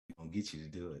get you to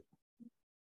do it.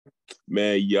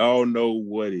 Man, y'all know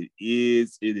what it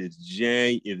is. It is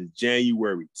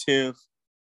January 10th.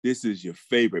 This is your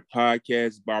favorite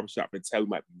podcast, Barbershop Mentality.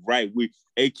 Might be right with,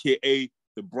 aka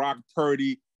the Brock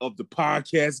Purdy of the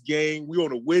podcast game. We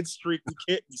on a win streak. We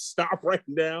can't be stopped right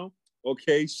now.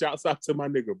 Okay, shouts out to my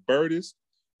nigga Burtis.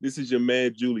 This is your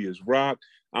man Julius Rock.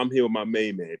 I'm here with my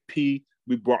main man P.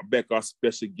 We brought back our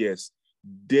special guest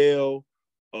Dale.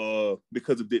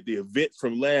 Because of the event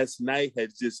from last night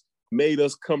has just made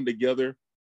us come together.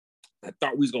 I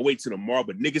thought we was gonna wait till tomorrow,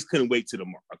 but niggas couldn't wait till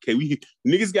tomorrow. Okay,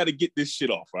 niggas got to get this shit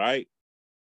off, all right?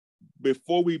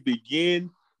 Before we begin,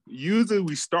 usually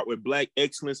we start with Black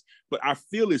excellence, but I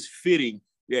feel it's fitting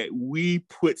that we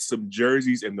put some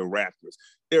jerseys in the rafters.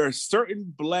 There are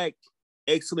certain Black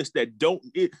excellence that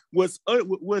was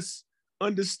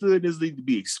understood as need to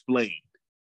be explained.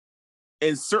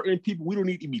 And certain people we don't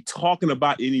need to be talking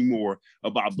about anymore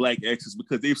about Black excellence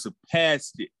because they've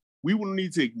surpassed it. We will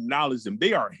need to acknowledge them.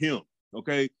 They are him,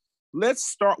 okay? Let's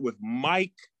start with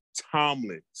Mike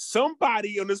Tomlin.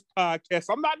 Somebody on this podcast,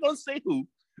 I'm not going to say who.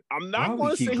 I'm not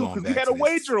going to say who because we had a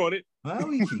wager on it. Why do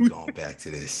we keep going back to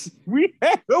this? We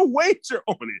had a wager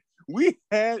on it. We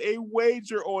had a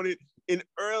wager on it in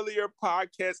earlier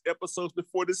podcast episodes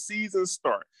before the season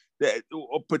start. That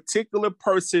a particular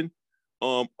person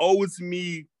owes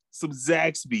me some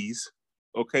Zaxby's,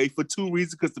 okay, for two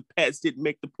reasons, because the Pats didn't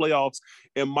make the playoffs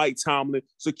and Mike Tomlin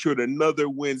secured another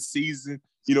win season.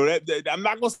 You know, that I'm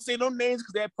not going to say no names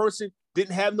because that person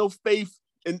didn't have no faith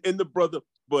in the brother,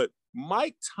 but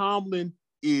Mike Tomlin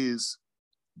is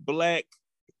Black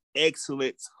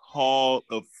Excellence Hall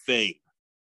of Fame.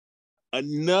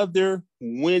 Another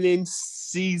winning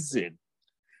season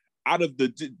out of the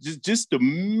just the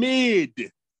mid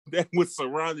that was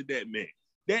surrounding that man.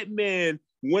 That man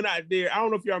went out there. I don't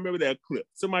know if y'all remember that clip.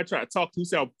 Somebody tried to talk to him,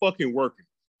 said, I'm fucking working.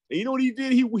 And you know what he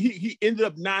did? He ended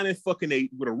up 9-8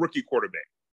 with a rookie quarterback.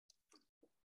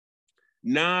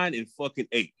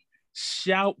 9-8.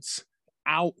 Shouts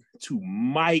out to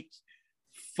Mike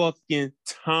fucking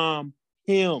Tom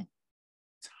Him.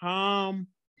 Tom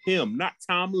Him, not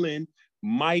Tomlin.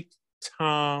 Mike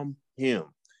Tom Him.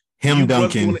 Him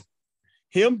Duncan.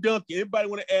 Anybody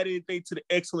want to add anything to the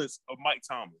excellence of Mike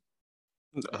Tomlin?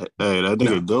 Hey, that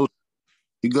nigga goated.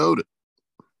 He goated.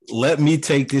 Let me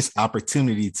take this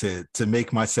opportunity to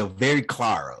make myself very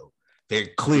clear.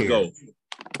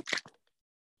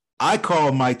 I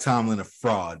call Mike Tomlin a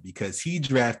fraud because he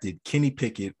drafted Kenny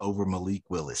Pickett over Malik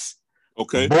Willis.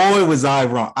 Okay. Boy, was I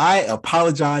wrong. I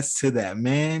apologize to that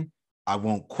man. I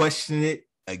won't question it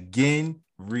again.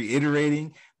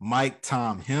 Reiterating, Mike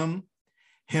Tom Him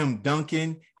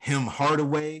Duncan, Him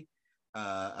Hardaway,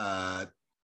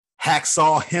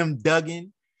 Hacksaw Him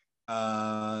Duggan,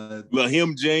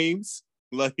 Lahim James,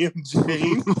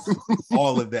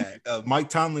 all of that. Mike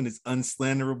Tomlin is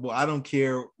unslanderable. I don't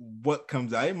care what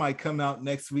comes out. It might come out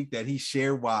next week that he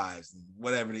shared wives,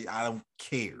 whatever. I don't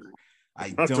care.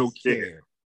 I don't care.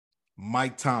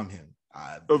 Mike Tom Him.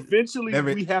 Eventually,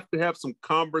 we have to have some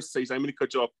conversations. I'm going to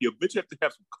cut you off here. Eventually, have to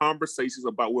have some conversations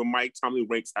about where Mike Tomlin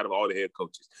ranks out of all the head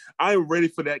coaches. I am ready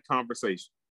for that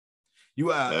conversation. You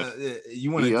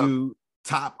want to do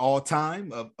top all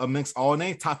time amongst all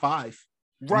names, top 5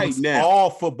 right amongst now, all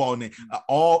football names,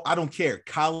 I don't care,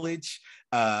 college,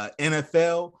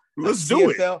 NFL, let's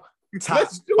CFL,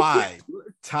 do it.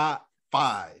 Top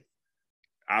 5.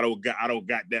 I don't got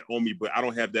that on me, but I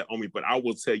don't have that on me. But I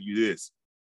will tell you this: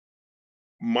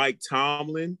 Mike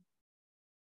Tomlin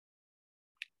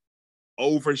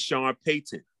over Sean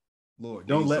Payton. Lord,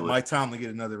 don't let Mike Tomlin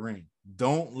get another ring.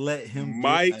 Don't let him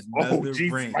get another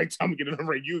ring. Mike Tomlin get another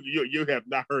ring. You have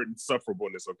not heard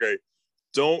insufferableness, okay?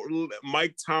 Don't let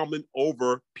Mike Tomlin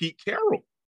over Pete Carroll.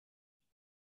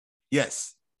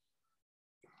 Yes.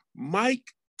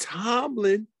 Mike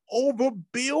Tomlin over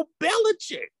Bill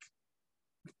Belichick.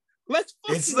 Let's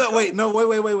wait. No. No.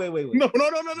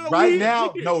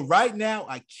 Right now,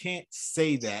 I can't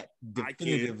say that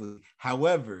definitively.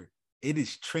 However, it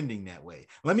is trending that way.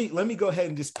 Let me go ahead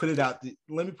and just put it out.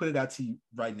 Let me put it out to you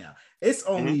right now. It's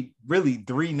only really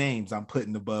 3 names I'm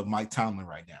putting above Mike Tomlin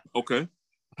right now. Okay.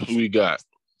 Who we got?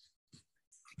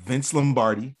 Vince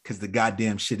Lombardi, because the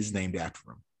goddamn shit is named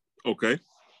after him. Okay.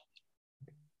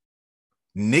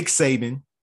 Nick Saban.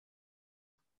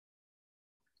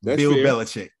 That's Bill fair.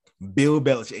 Belichick.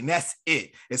 And that's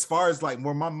it. As far as like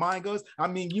where my mind goes, I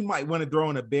mean, you might want to throw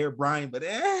in a Bear Bryant, but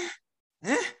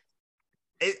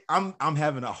I'm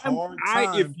having a hard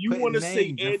time. If you want to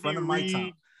say Andy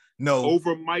Reid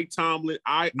over Mike Tomlin,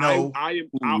 I would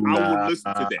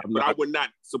listen to that, but I would not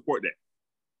support that.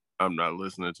 I'm not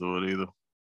listening to it either.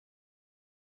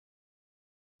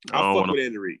 I fuck with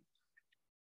Andy Reid.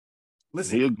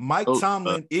 Listen, Mike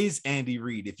Tomlin is Andy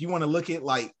Reid. If you want to look at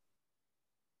like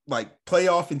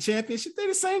playoff and championship, they're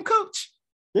the same coach.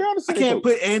 I can't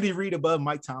put Andy Reid above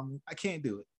Mike Tomlin. I can't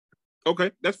do it.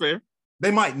 Okay, that's fair.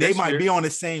 They might be on the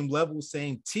same level,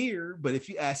 same tier, but if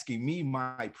you're asking me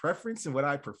my preference and what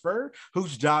I prefer,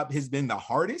 whose job has been the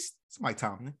hardest, it's Mike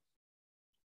Tomlin.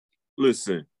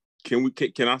 Listen, can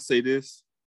I say this?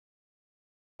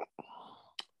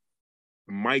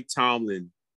 Mike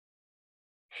Tomlin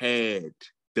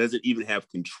doesn't even have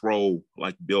control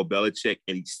like Bill Belichick,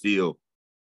 and he's still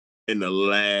in the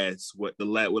last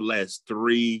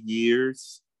 3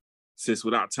 years since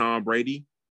without Tom Brady,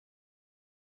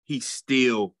 he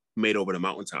still made over the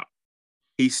mountaintop.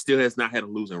 He still has not had a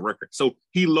losing record. So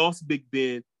he lost Big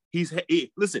Ben. He's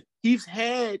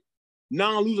had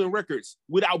non-losing records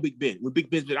without Big Ben, when Big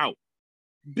Ben's been out.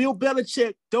 Bill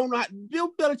Belichick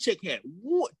had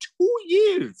 2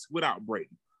 years without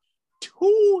Brady.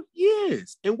 2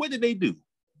 years. And what did they do?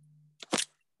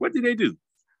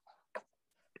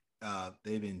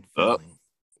 They've been failing.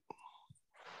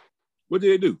 What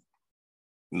did they do?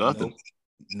 Nothing.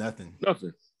 Nothing.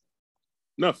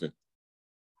 Nothing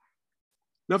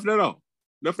at all.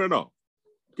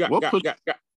 Got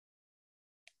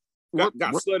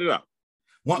slutted out.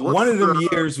 One of them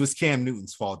years was Cam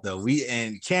Newton's fault, though.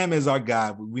 Cam is our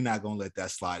guy, but we're not gonna let that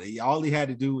slide. All he had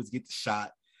to do was get the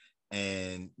shot,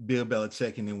 and Bill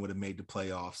Belichick and then would have made the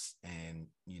playoffs, and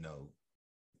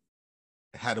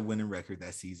had a winning record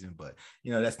that season. But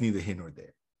that's neither here nor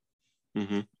there.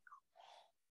 Mm-hmm.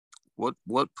 What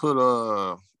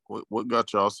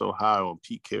got y'all so high on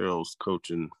Pete Carroll's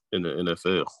coaching in the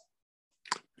NFL?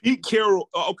 Pete Carroll.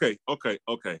 Okay. All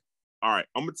right.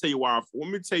 I'm gonna tell you why. Let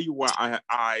me tell you why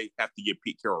I have to give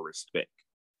Pete Carroll respect.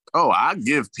 Oh, I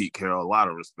give Pete Carroll a lot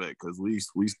of respect because we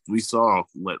saw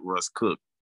let Russ cook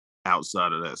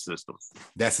outside of that system.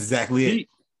 That's exactly it.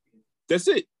 That's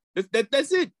it.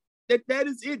 That's it. That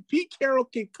is it. Pete Carroll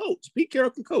can coach.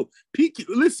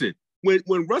 Listen,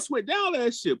 when Russ went down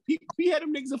last year, Pete had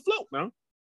them niggas afloat, man.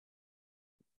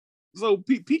 So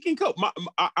Pete can coach.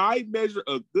 I measure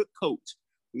a good coach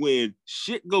when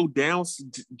shit goes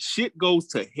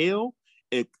to hell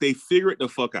and they figure it the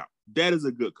fuck out. That is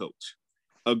a good coach.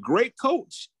 A great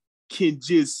coach can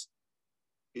just,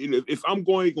 if I'm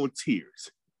going on tiers,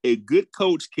 a good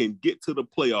coach can get to the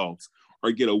playoffs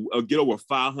or get over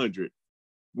 500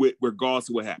 with regardless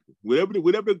of what happened. Whatever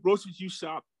the groceries you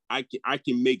shop, I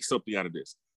can make something out of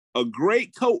this. A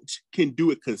great coach can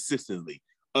do it consistently.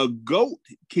 A GOAT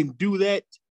can do that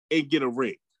and get a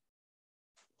ring.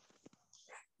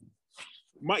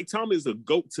 Mike Tomlin is a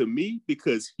GOAT to me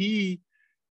because he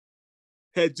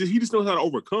just knows how to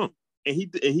overcome. And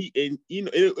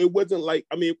it wasn't like,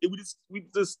 I mean,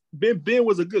 Ben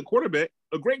was a good quarterback,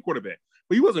 a great quarterback,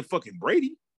 but he wasn't fucking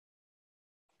Brady.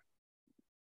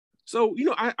 So,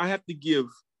 I have to give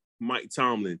Mike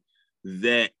Tomlin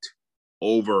that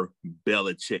over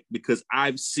Belichick because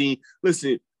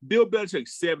Bill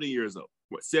Belichick's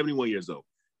 71 years old.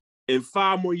 In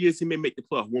 5 more years, he may make the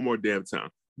playoff one more damn time.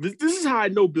 This is how I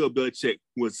know Bill Belichick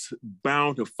was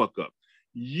bound to fuck up.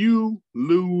 You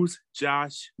lose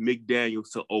Josh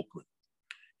McDaniels to Oakland.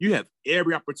 You have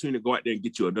every opportunity to go out there and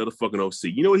get you another fucking OC.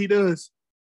 You know what he does?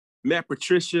 Matt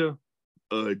Patricia,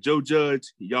 Joe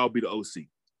Judge, y'all be the OC.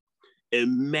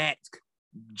 And Matt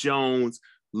Jones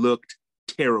looked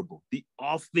terrible. The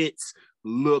offense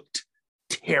looked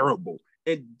terrible.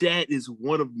 And that is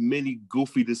one of many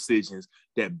goofy decisions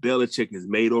that Belichick has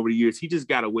made over the years. He just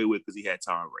got away with because he had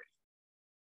Tom Brady.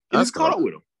 And it's caught up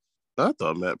with him. I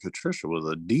thought Matt Patricia was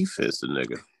a defensive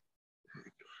nigga.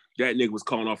 That nigga was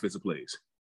calling offensive plays.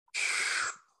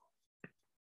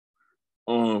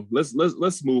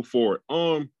 Let's move forward.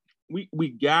 We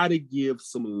gotta give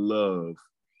some love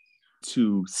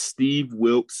to Steve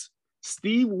Wilks.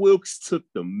 Steve Wilks took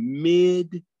the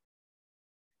mid.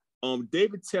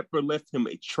 David Tepper left him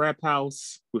a trap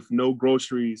house with no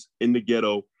groceries in the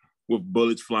ghetto with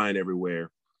bullets flying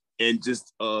everywhere. And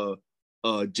just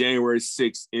January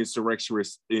 6th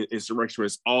insurrectionists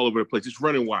all over the place, just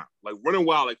running wild like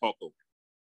Hulk Hogan.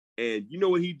 And you know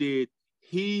what he did?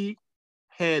 He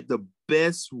had the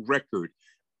best record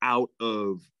out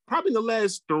of probably the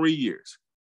last 3 years.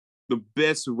 The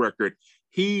best record.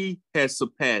 He has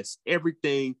surpassed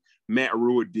everything Matt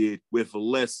Rhule did with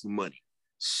less money.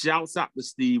 Shouts out to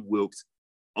Steve Wilks.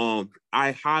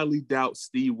 I highly doubt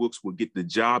Steve Wilks will get the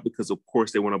job because, of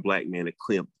course, they want a black man to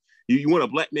clean. You want a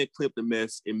black man to clean up the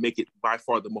mess and make it by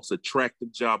far the most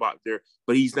attractive job out there,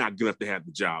 but he's not good enough to have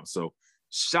the job. So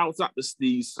shouts out to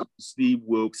Steve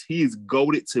Wilks. He is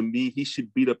goated to me. He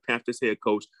should be the Panthers head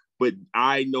coach. but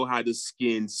I know how to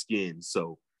skin.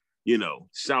 So,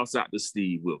 shouts out to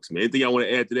Steve Wilks, man. Anything I want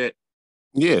to add to that?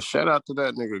 Yeah, shout out to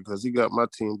that nigga because he got my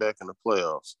team back in the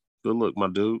playoffs. Good look, my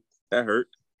dude. That hurt.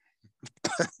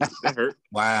 That hurt.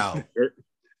 Wow.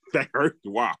 That hurt.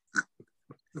 Wow.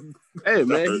 Hey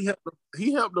man,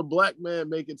 he helped a black man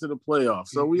make it to the playoffs.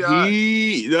 So we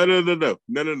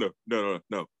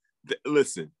No.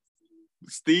 Listen,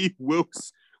 Steve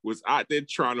Wilks was out there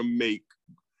trying to make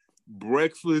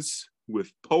breakfast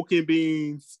with poking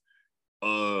beans,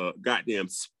 goddamn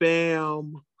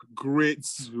spam,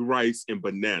 grits, rice, and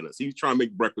bananas. He was trying to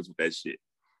make breakfast with that shit.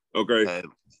 Okay.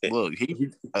 Look,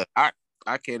 I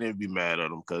can't even be mad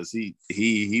at him because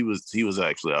he was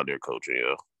actually out there coaching.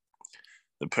 Yeah,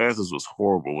 the Panthers was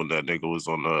horrible when that nigga was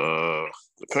on the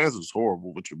Panthers was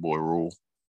horrible with your boy Rule.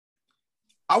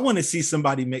 I want to see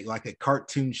somebody make like a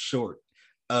cartoon short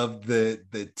of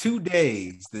the 2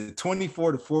 days, the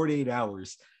 24 to 48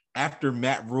 hours after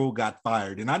Matt Rule got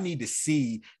fired. And I need to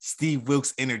see Steve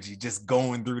Wilks' energy just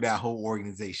going through that whole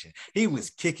organization. He was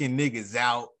kicking niggas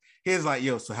out. He was like,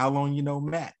 yo, so how long you know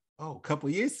Matt? Oh, a couple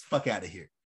years? Fuck out of here.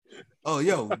 Oh,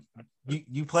 yo,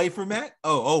 you play for Matt?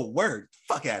 Oh, word.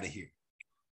 Fuck out of here.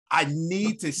 I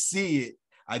need to see it.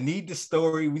 I need the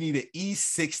story. We need an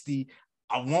E60.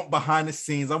 I want behind the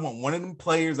scenes. I want one of them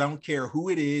players. I don't care who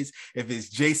it is. If it's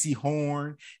JC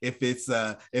Horn, if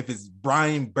it's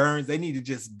Brian Burns, they need to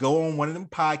just go on one of them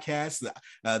podcasts,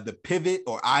 the Pivot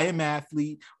or I Am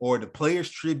Athlete or the Players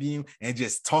Tribune, and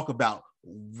just talk about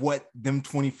what them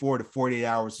 24 to 48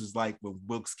 hours was like when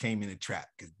Wilks came in the trap.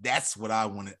 Because that's what I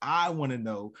wanted. I want to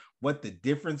know what the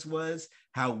difference was,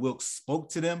 how Wilks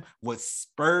spoke to them, what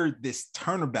spurred this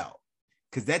turnabout.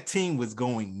 Because that team was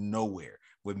going nowhere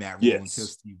with Matt Rule until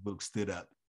Steve Wilks stood up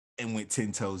and went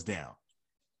 10 toes down.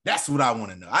 That's what I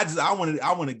want to know. I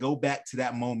want to go back to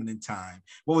that moment in time.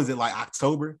 What was it like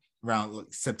October, around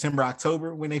September,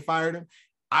 October when they fired him?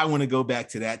 I want to go back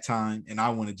to that time, and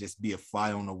I want to just be a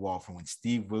fly on the wall from when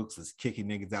Steve Wilks was kicking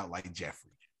niggas out like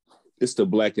Jeffrey. It's the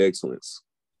black excellence.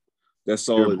 That's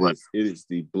all it is. It is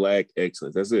the black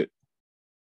excellence. That's it.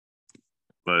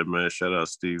 Right, man. Shout out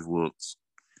Steve Wilks.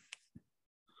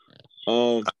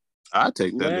 I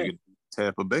take that nigga to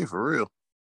Tampa Bay for real.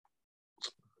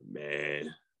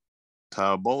 Man.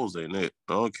 Todd Bowles ain't it.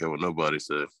 I don't care what nobody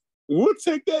says. We'll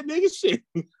take that nigga shit.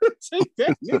 Take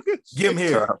that nigga. Give him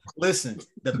here. Listen,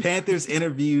 the Panthers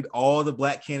interviewed all the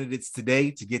black candidates today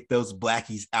to get those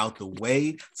blackies out the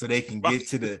way so they can get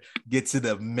to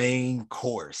the main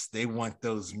course. They want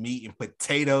those meat and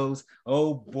potatoes.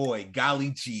 Oh boy, golly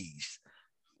geez.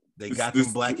 They got them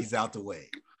blackies out the way.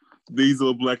 These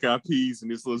little black eyed peas and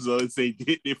this little say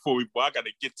get it for me, boy. I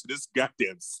gotta get to this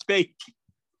goddamn steak.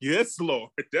 Yes, Lord.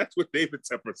 That's what David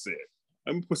Tepper said.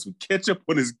 Let me put some ketchup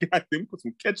on his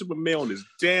ketchup and mayo on his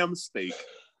damn steak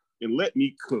and let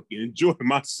me cook and enjoy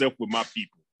myself with my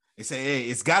people. They say, hey,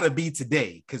 it's gotta be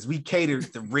today because we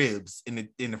catered the ribs in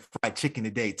the fried chicken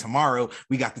today. Tomorrow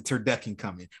we got the turducken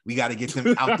coming. We got to get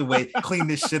them out the way, clean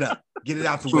this shit up, get it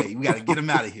out the way. We got to get them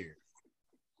out of here.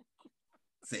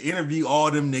 So interview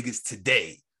all them niggas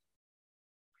today.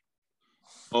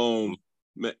 Man,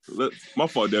 my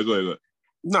fault there. Go ahead.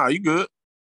 Nah, you good.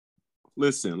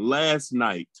 Listen, last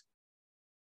night,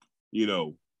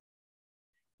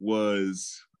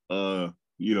 was at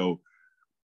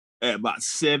about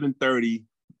 7:30,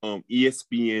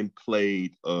 ESPN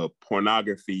played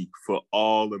pornography for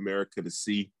all America to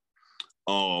see.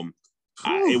 I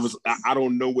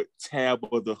don't know what tab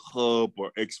or the hub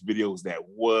or X videos that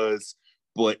was,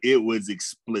 but it was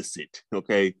explicit.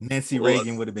 Okay, Nancy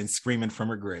Reagan would have been screaming from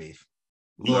her grave.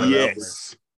 Lord,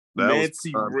 yes, that was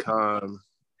prime time.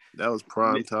 That was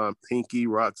prime time. Pinky,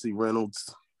 Roxy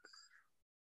Reynolds.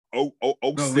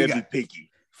 07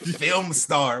 Pinky. Film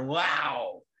star.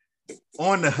 Wow.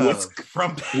 On the hub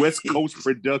from West Coast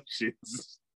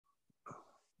Productions.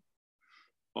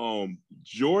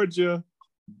 Georgia.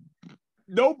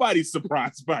 Nobody's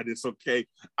surprised by this, okay?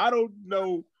 I don't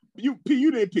know. You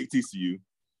didn't pick TCU.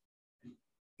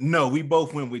 No, we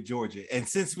both went with Georgia. And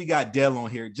since we got Dell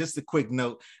on here, just a quick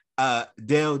note.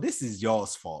 Dell, this is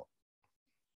y'all's fault.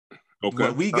 Okay.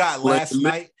 What we got last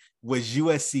night was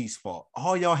USC's fault.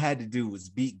 All y'all had to do was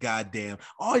beat Utah.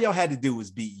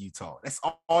 That's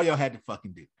all y'all had to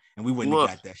fucking do. And we wouldn't have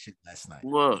got that shit last night.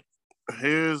 Look,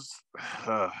 here's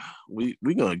we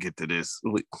gonna get to this.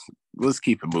 Let's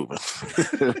keep it moving.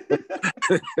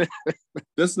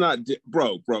 That's not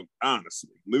bro,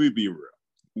 honestly, let me be real.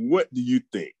 What do you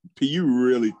think? You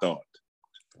really thought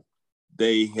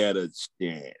they had a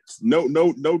chance?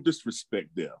 No disrespect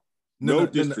there. No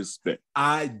disrespect.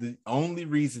 The only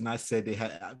reason I said they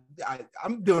had,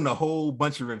 I'm doing a whole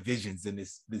bunch of revisions in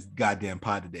this goddamn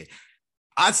pod today.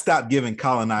 I stopped giving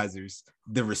colonizers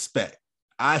the respect.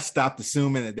 I stopped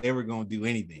assuming that they were going to do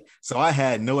anything. So I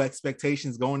had no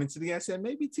expectations going into the game. I said,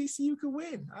 maybe TCU could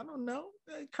win. I don't know.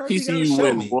 Kirby TCU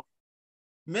win. Me.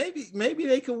 Maybe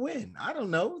they could win. I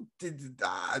don't know.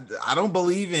 I don't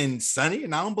believe in Sonny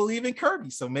and I don't believe in Kirby.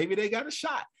 So maybe they got a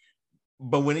shot.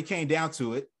 But when it came down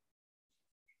to it,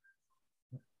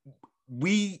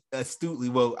 we astutely,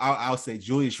 well, I'll say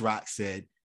Julius Rock said,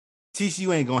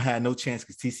 TCU ain't going to have no chance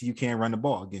because TCU can't run the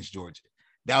ball against Georgia.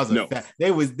 That was a fact.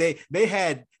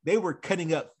 They were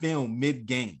cutting up film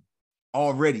mid-game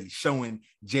already, showing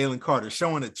Jalen Carter,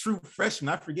 showing a true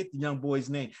freshman. I forget the young boy's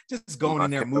name. Just going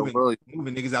in there, moving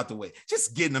niggas out the way,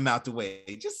 just getting them out the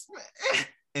way,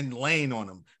 and laying on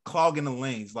them, clogging the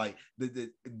lanes. Like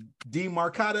the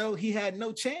DeMarcado, he had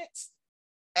no chance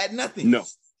at nothing. No.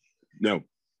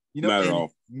 You know, not at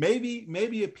all.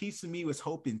 Maybe a piece of me was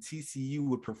hoping TCU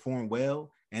would perform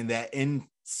well, and that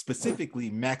specifically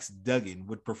Max Duggan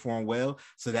would perform well,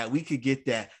 so that we could get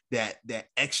that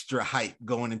extra hype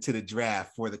going into the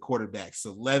draft for the quarterback.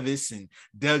 So Levis and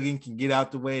Duggan can get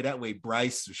out the way. That way,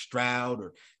 Bryce or Stroud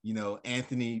or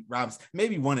Anthony Robinson,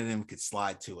 maybe one of them could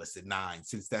slide to us at 9,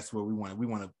 since that's where we want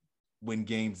to win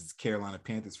games as Carolina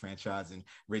Panthers franchise and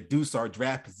reduce our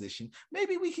draft position.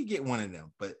 Maybe we could get one of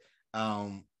them, but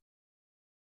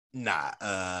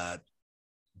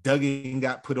Duggan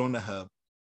got put on the hub.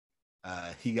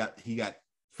 He got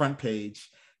front page.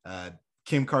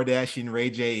 Kim Kardashian,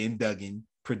 Ray J, and Duggan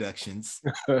Productions.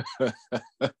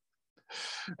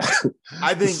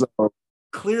 I think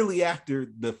clearly after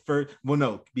the first,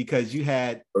 because you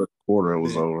had first quarter, it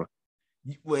was over.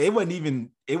 Well, it wasn't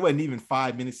even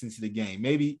 5 minutes into the game.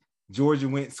 Maybe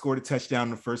Georgia scored a touchdown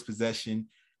in the first possession.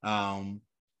 Then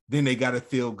they got a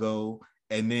field goal,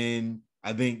 and then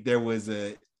I think there was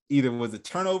either a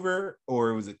turnover or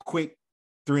it was a quick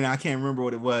 3. I can't remember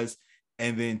what it was.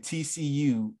 And then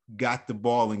TCU got the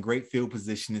ball in great field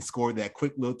position and scored that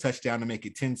quick little touchdown to make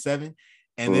it 10-7.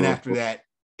 And then after that,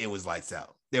 it was lights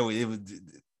out. That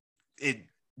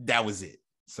was it.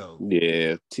 So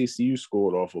yeah, TCU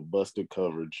scored off of busted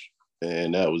coverage,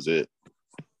 and that was it.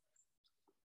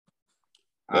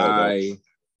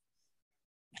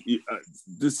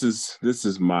 This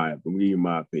is my opinion,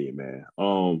 man.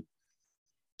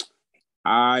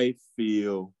 I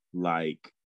feel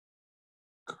like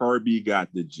Kirby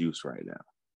got the juice right now.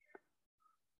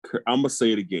 I'm gonna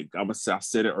say it again. I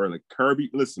said it earlier.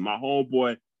 Kirby, listen, my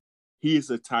homeboy, he is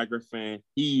a Tiger fan.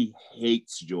 He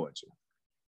hates Georgia.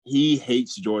 He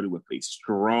hates Georgia with a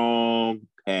strong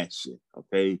passion.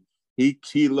 Okay, he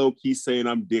low key saying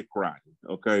I'm dick riding.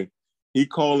 Okay, he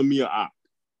calling me a op.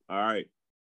 All right.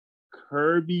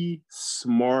 Kirby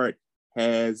Smart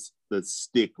has the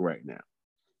stick right now.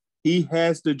 He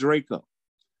has the Draco.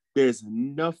 There's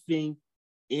nothing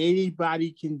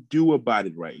anybody can do about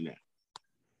it right now.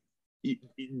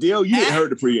 Dale, you didn't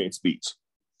heard the pregame speech.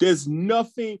 There's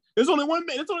nothing. There's only one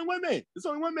man. There's only one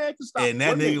man to stop. And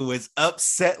that nigga was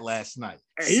upset last night.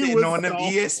 Sitting on them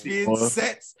ESPN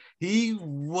sets, he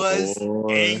was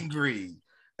angry.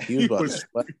 He was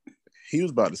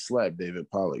about to slap David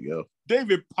Pollack, yo.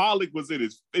 David Pollack was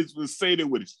was saying it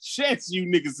with his chest. You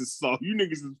niggas is soft. You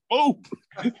niggas is fool.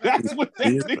 That's what that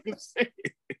nigga said.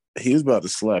 He was about to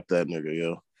slap that nigga,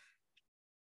 yo.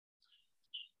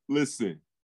 Listen,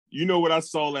 you know what I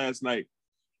saw last night?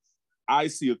 I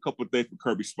see a couple of things from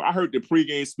Kirby Smart. I heard the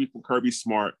pregame speech from Kirby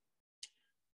Smart.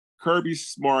 Kirby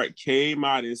Smart came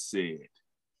out and said,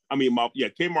 came out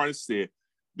and said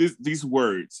these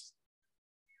words.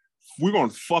 We're going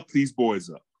to fuck these boys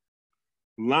up.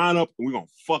 Line up and we're going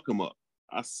to fuck them up.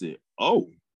 I said, oh,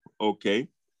 okay.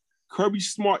 Kirby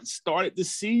Smart started the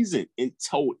season and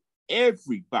told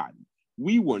everybody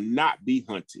we will not be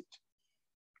hunted.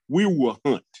 We will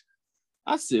hunt.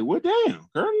 I said, well, damn,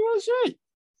 Kirby, what shit?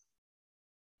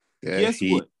 Yeah, guess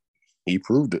what? He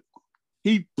proved it.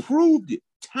 He proved it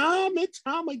time and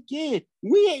time again.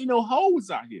 We ain't no hoes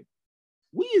out here.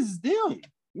 We is them.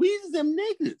 We is them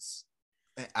niggas.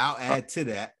 I'll add to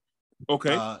that.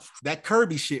 Okay. That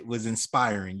Kirby shit was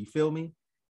inspiring. You feel me?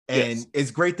 And yes,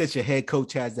 it's great that your head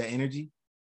coach has that energy.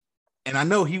 And I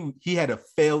know he had a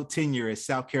failed tenure as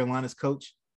South Carolina's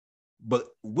coach, but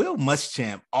Will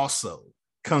Muschamp also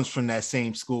comes from that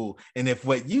same school. And if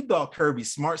what you thought Kirby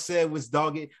Smart said was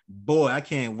dogged, boy, I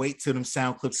can't wait till them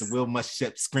sound clips of Will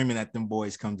Muschamp screaming at them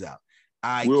boys comes out.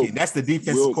 That's the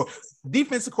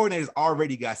defensive coordinator's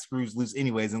already got screws loose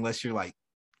anyways, unless you're like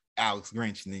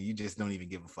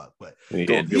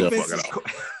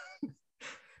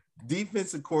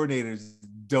defensive coordinators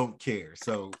don't care.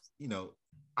 So,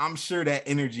 I'm sure that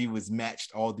energy was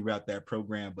matched all throughout that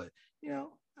program. But,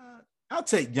 I'll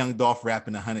take young Dolph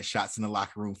rapping 100 shots in the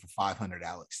locker room for $500,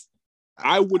 Alex.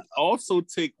 I would also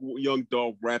take young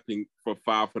Dolph rapping for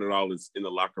 $500 in the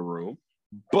locker room.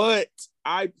 But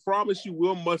I promise you,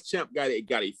 Will Muschamp got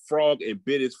a frog and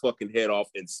bit his fucking head off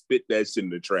and spit that shit in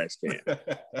the trash can.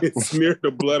 And smeared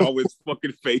the blood on his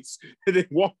fucking face and then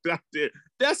walked out there.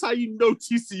 That's how you know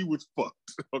TCU was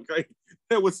fucked, okay?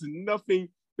 There was nothing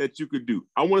that you could do.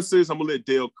 I want to say this, I'm going to let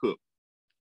Dale cook.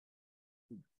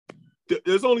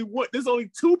 There's only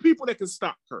two people that can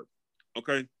stop Kirby,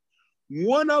 okay?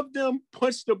 One of them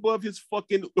punched above his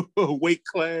fucking weight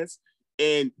class,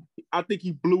 and I think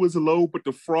he blew his load, but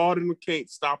the fraud in him can't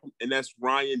stop him, and that's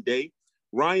Ryan Day.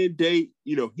 Ryan Day,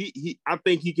 I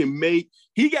think he got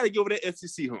to get over that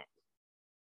SEC hump.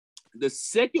 The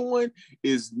second one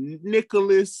is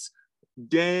Nicholas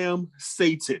damn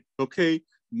Satan, okay?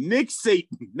 Nick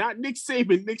Satan, not Nick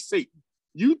Saban, Nick Satan.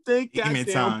 You think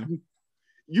goddamn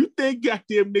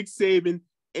Nick Saban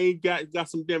ain't got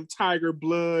some damn tiger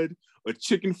blood or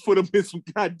chicken foot up in some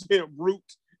goddamn root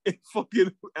in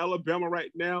fucking Alabama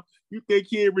right now? You think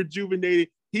he ain't rejuvenated?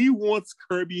 He wants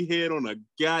Kirby head on a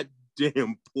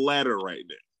goddamn platter right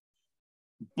now.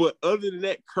 But other than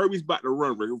that, Kirby's about to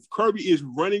run. Kirby is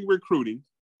running recruiting.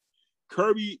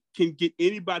 Kirby can get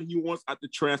anybody he wants out the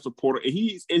transfer portal, and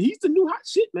he's the new hot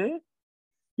shit, man.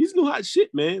 He's new hot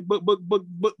shit, man. But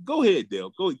go ahead,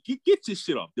 Dale. Go get your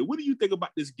shit off there. What do you think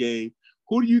about this game?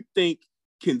 Who do you think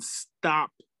can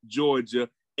stop Georgia?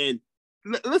 And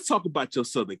let's talk about your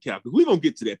Southern Cal, because we're gonna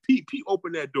get to that. Pete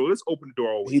opened that door. Let's open the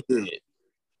door all the way. He did.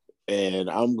 And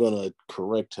I'm gonna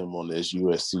correct him on this.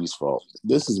 USC's fault.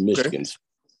 This is Michigan's. Okay.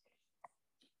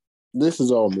 This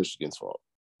is all Michigan's fault.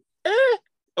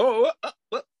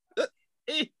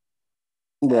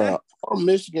 Bro, all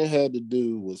Michigan had to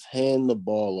do was hand the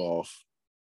ball off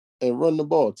and run the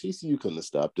ball. TCU couldn't have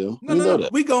stopped them. No.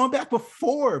 We going back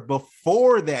before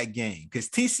that game, because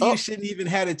TCU shouldn't even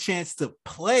had a chance to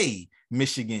play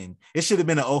Michigan. It should have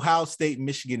been an Ohio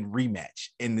State-Michigan rematch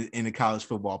in the college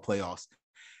football playoffs,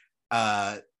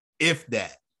 if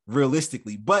that,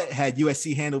 realistically. But had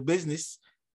USC handled business,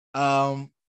 USC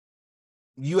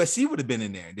would have been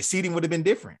in there. The seeding would have been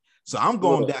different. So I'm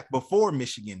going back before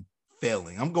Michigan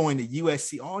failing. I'm going to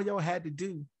USC. All y'all had to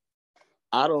do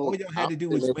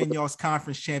was win y'all's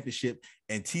conference championship,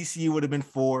 and TCU would have been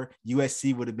 4,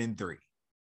 USC would have been 3.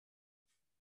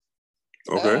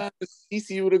 Okay.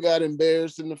 TCU would have got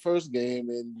embarrassed in the first game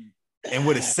and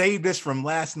would have saved us from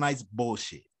last night's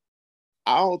bullshit.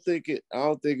 I don't think it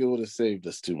would have saved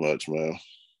us too much, man.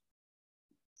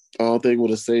 I don't think it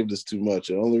would have saved us too much.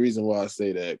 The only reason why I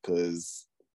say that, because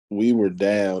we were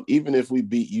down. Even if we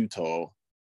beat Utah,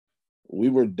 we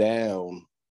were down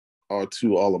our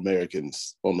 2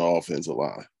 All-Americans on the offensive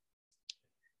line.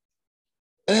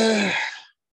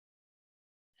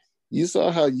 You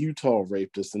saw how Utah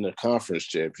raped us in the conference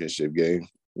championship game.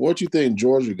 What you think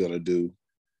Georgia going to do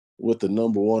with the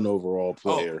number 1 overall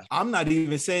player? I'm not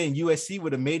even saying USC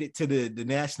would have made it to the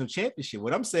national championship.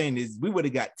 What I'm saying is we would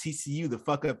have got TCU the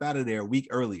fuck up out of there a week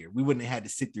earlier. We wouldn't have had to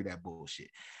sit through that bullshit.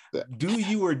 Do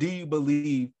you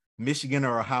believe Michigan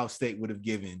or Ohio State would have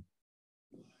given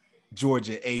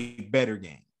Georgia a better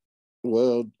game?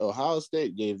 Well, Ohio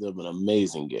State gave them an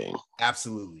amazing game.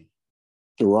 Absolutely.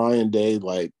 Ryan Day,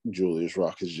 like Julius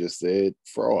Rockets just said,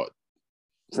 fraud.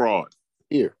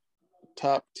 Here,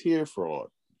 top tier fraud.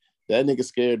 That nigga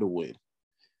scared to win.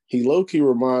 He low-key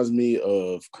reminds me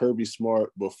of Kirby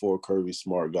Smart before Kirby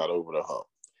Smart got over the hump.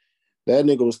 That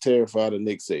nigga was terrified of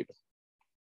Nick Saban.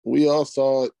 We all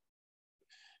saw it.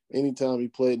 Anytime he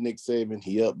played Nick Saban,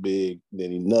 he up big,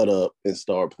 then he nut up and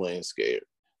start playing scared.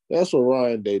 That's what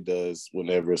Ryan Day does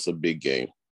whenever it's a big game.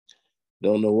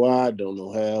 Don't know why, don't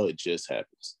know how, it just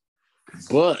happens.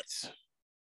 But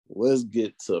let's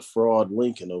get to Fraud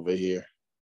Lincoln over here.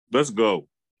 Let's go.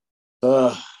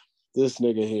 This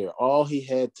nigga here, all he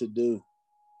had to do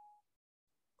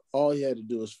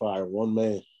was fire one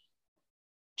man.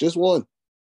 Just one.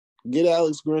 Get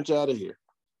Alex Grinch out of here.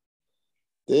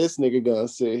 This nigga gonna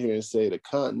sit here and say the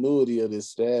continuity of this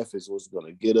staff is what's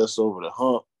gonna get us over the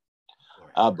hump.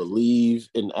 I believe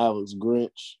in Alex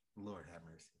Grinch. Lord have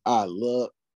mercy.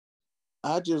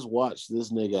 I just watched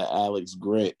this nigga Alex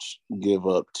Grinch give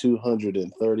up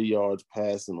 230 yards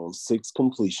passing on 6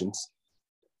 completions.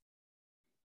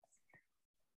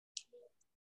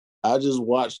 I just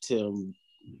watched him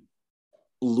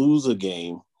lose a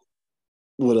game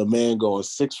with a man going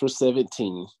 6 for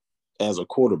 17 as a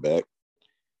quarterback,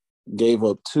 gave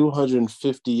up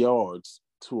 250 yards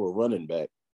to a running back,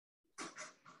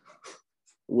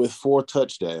 with 4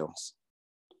 touchdowns,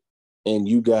 and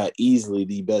you got easily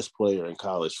the best player in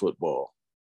college football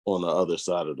on the other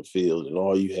side of the field, and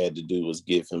all you had to do was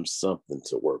give him something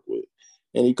to work with,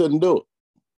 and he couldn't do it.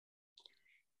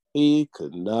 He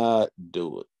could not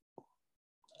do it.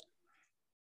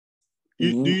 Do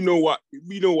you know why?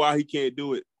 You know why he can't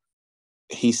do it?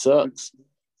 He sucks.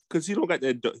 Because he don't got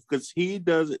that. Because he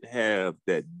doesn't have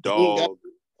that dog.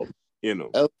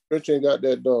 Alex Grinch ain't got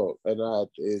that dog, and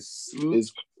it's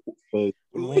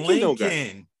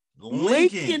Lincoln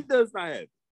does not have it.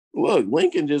 Look,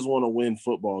 Lincoln just want to win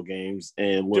football games,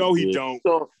 and Joe, he don't.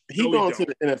 He going to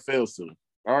the NFL soon.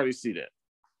 I already see that.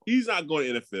 He's not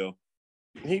going to NFL.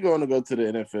 He going to go to the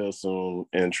NFL soon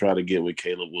and try to get with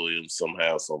Caleb Williams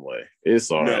somehow, some way. It's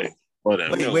all right.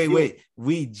 Whatever. Wait.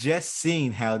 We just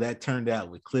seen how that turned out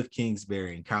with Cliff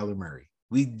Kingsbury and Kyler Murray.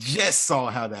 We just saw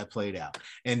how that played out.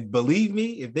 And believe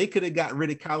me, if they could have got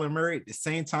rid of Kyler Murray at the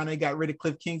same time they got rid of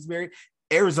Cliff Kingsbury,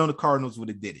 Arizona Cardinals would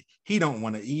have did it. He don't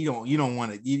want to do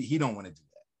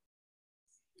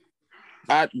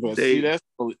that.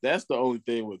 That's the only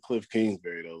thing with Cliff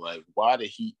Kingsbury though. Like, why did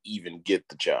he even get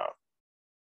the job?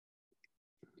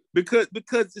 Because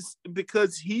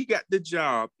he got the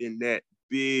job in that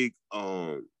big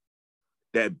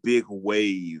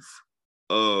wave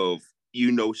of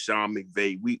Sean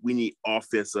McVay. We need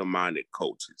offensive minded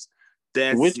coaches.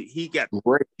 He got the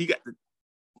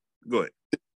go ahead.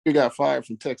 He got fired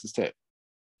from Texas Tech.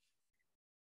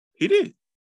 He did.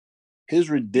 His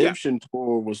redemption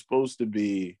tour was supposed to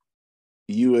be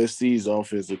USC's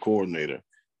offensive coordinator.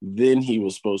 Then he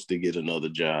was supposed to get another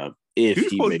job. He was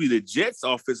supposed to be the Jets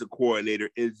offensive coordinator,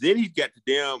 and then he got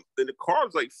then the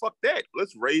Cardinals like, fuck that.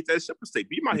 Let's raise that ship and say,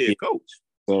 be my head coach.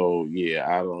 So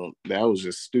yeah, that was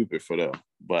just stupid for them.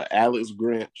 But Alex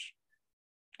Grinch,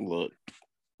 look,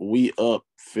 we up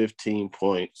 15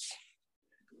 points.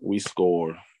 We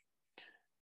score.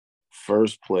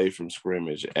 First play from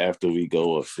scrimmage after we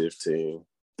go up 15.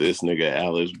 This nigga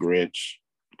Alex Grinch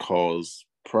calls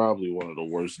probably one of the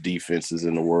worst defenses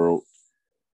in the world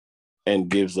and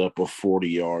gives up a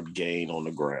 40-yard gain on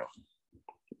the ground.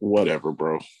 Whatever,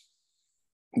 bro.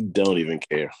 Don't even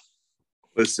care.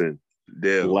 Listen,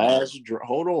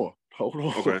 hold on.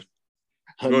 Okay.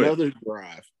 Another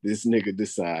drive. This nigga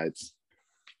decides,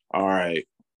 all right,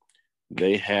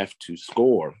 they have to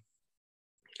score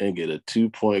and get a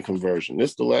 2-point conversion.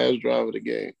 This is the last drive of the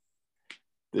game.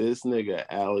 This nigga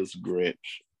Alex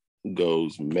Grinch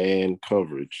goes man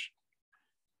coverage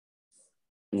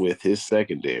with his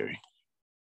secondary.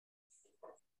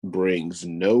 Brings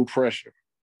no pressure.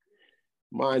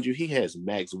 Mind you, he has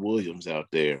Max Williams out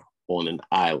there on an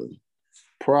island.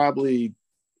 Probably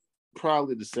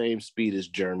the same speed as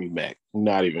Jeremy Mack.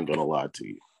 Not even gonna lie to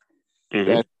you.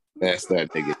 Mm-hmm. That's that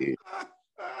nigga here.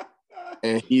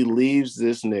 And he leaves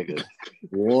this nigga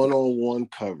one-on-one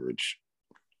coverage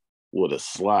with a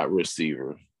slot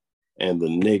receiver, and the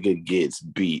nigga gets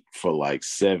beat for like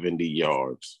 70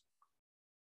 yards.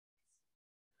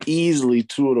 Easily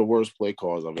 2 of the worst play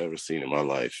calls I've ever seen in my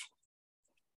life.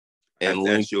 And I have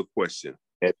to ask you a question.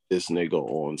 At this nigga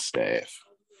on staff.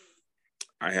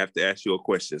 I have to ask you a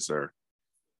question, sir.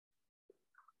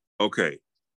 Okay.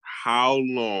 How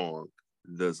long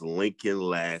does Lincoln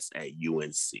last at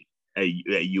UNC? At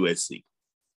USC?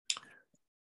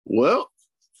 Well,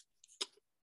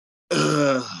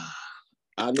 I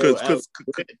know because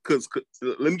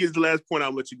let me get to the last point.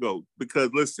 I'll let you go because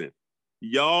listen,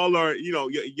 y'all are out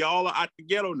the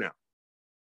ghetto now.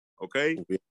 Okay,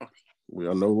 we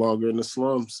are no longer in the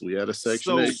slums. We had a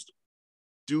Section 8.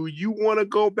 Do you want to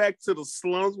go back to the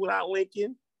slums without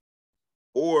Lincoln,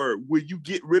 or will you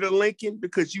get rid of Lincoln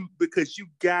because you just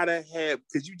gotta have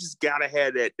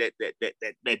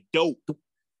that dope,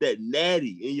 that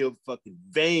natty in your fucking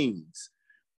veins?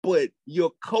 But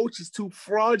your coach is too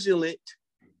fraudulent.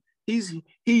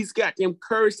 He's got them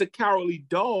courage to cowardly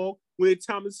dog when it's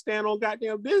time to stand on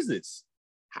goddamn business.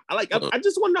 I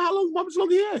just want to know how much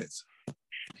longer he has.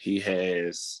 He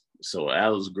has. So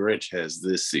Alex Grinch has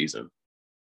this season.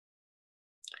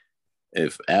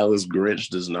 If Alex Grinch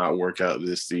does not work out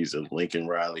this season, Lincoln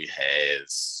Riley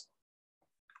has.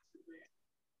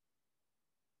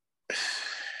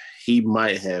 He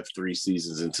might have 3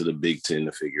 seasons into the Big Ten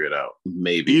to figure it out.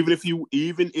 Maybe even if he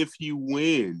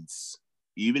wins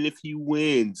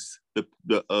the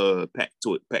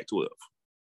Pac-12.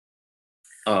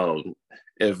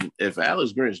 If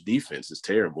Alex Grinch's defense is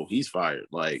terrible, he's fired.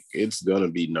 Like, it's gonna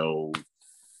be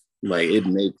it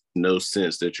makes no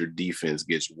sense that your defense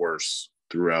gets worse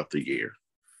throughout the year.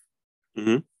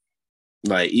 Mm-hmm.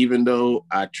 Like, even though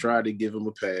I try to give him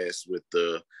a pass with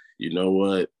the, you know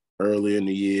what, early in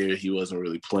the year, he wasn't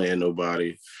really playing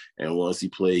nobody. And once he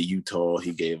played Utah,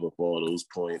 he gave up all those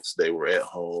points. They were at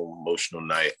home, emotional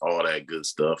night, all that good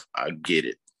stuff. I get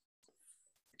it.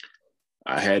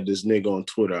 I had this nigga on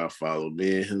Twitter I followed,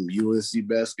 me and him, UNC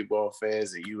basketball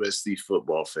fans and USC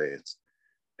football fans.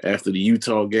 After the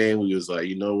Utah game, we was like,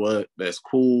 you know what? That's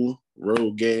cool.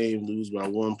 Road game, lose by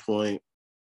 1 point,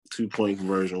 2-point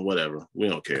conversion, whatever. We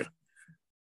don't care.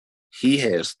 He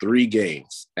has 3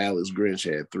 games. Alex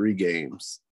Grinch had 3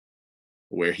 games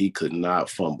where he could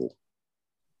not fumble.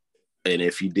 And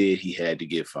if he did, he had to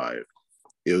get fired.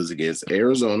 It was against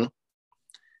Arizona.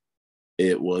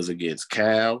 It was against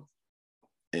Cal.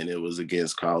 And it was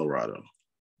against Colorado.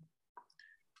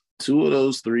 2 of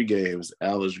those 3 games,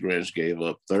 Alex Grinch gave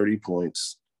up 30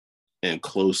 points and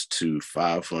close to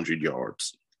 500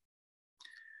 yards.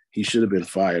 He should have been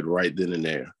fired right then and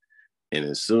there. And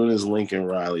as soon as Lincoln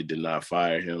Riley did not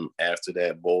fire him after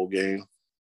that bowl game,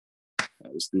 I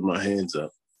just threw my hands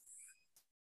up.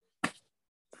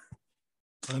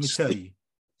 Let me tell you,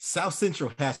 South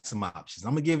Central has some options.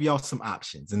 I'm going to give y'all some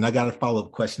options. And I got a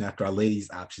follow-up question after I lay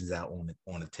these options out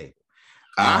on the table.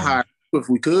 If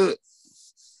we could.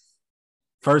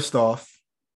 First off,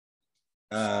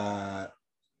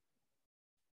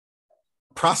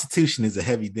 prostitution is a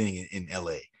heavy thing in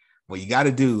LA. What you got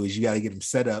to do is you got to get him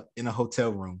set up in a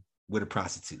hotel room with a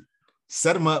prostitute.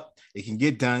 Set him up. It can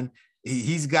get done.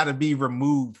 He's got to be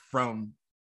removed from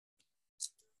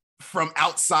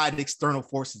outside external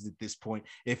forces at this point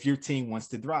if your team wants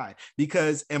to thrive.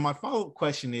 Because, and my follow-up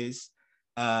question is,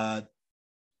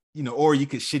 or you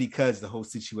could shitty cuz the whole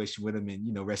situation with him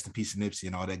and, rest in peace Nipsey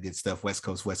and all that good stuff, West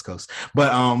Coast.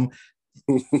 But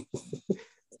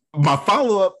my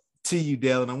follow-up to you,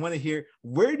 Dale, and I want to hear,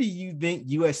 where do you think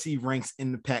USC ranks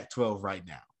in the Pac-12 right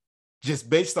now? Just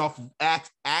based off of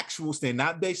actual stand,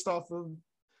 not based off of,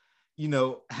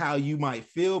 how you might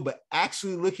feel, but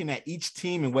actually looking at each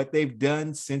team and what they've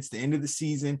done since the end of the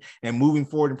season and moving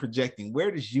forward and projecting, where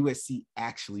does USC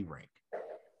actually rank?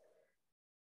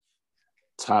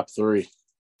 Top 3.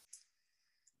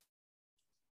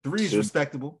 3 is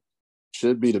respectable.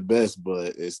 Should be the best,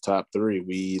 but it's top 3.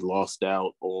 We lost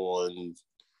out on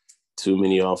too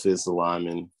many offensive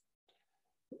linemen.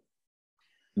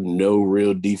 No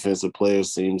real defensive player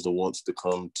seems to want to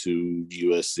come to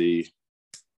USC.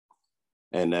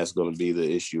 And that's going to be the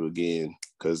issue again,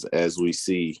 because as we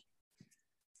see,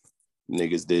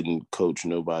 niggas didn't coach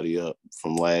nobody up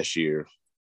from last year.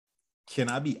 Can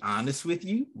I be honest with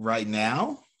you right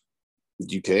now?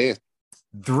 You can.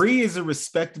 3 is a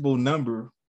respectable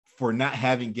number for not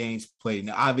having games played.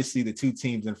 Now, obviously, the 2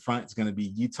 teams in front is going to be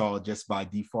Utah just by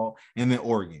default, and then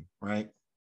Oregon, right?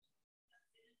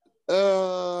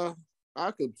 I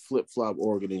could flip-flop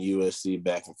Oregon and USC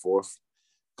back and forth.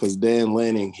 Because Dan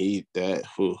Lanning,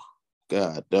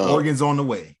 God, dog. Oregon's on the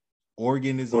way.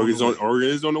 Oregon is on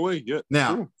the way. Yeah.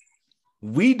 Now,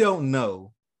 we don't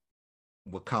know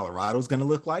what Colorado's going to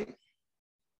look like.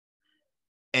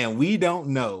 And we don't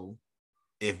know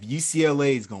if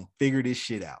UCLA is going to figure this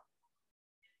shit out.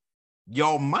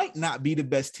 Y'all might not be the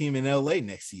best team in LA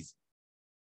next season.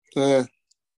 No,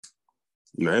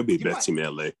 that'd be the best team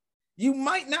in LA. You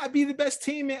might not be the best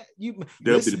team. They'll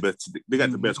be the best. They got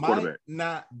the best quarterback.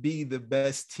 Not be the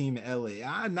best team in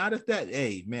LA. Not at that.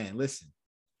 Hey, man, listen.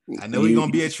 I know he's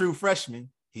gonna be a true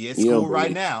freshman. He at school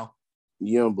right now.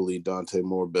 You don't believe Dante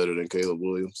Moore better than Caleb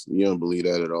Williams. You don't believe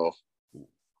that at all.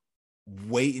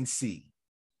 Wait and see.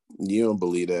 You don't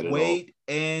believe that at all. Wait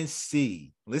and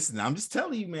see. Listen, I'm just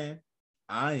telling you, man.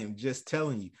 I am just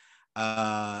telling you.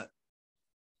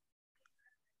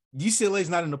 UCLA is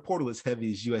not in the portal as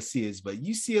heavy as USC is, but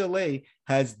UCLA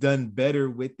has done better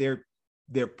with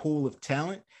their pool of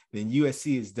talent than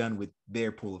USC has done with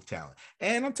their pool of talent.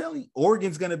 And I'm telling you,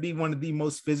 Oregon's going to be one of the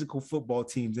most physical football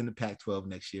teams in the Pac-12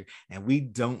 next year, and we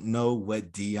don't know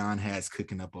what Dion has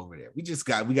cooking up over there. We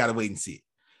got to wait and see it.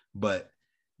 But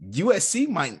USC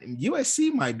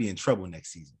might be in trouble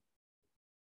next season.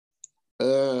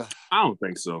 I don't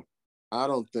think so. I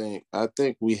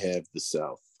think we have the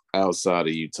South outside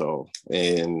of Utah.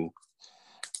 And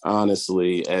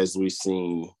honestly, as we've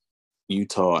seen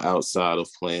Utah outside of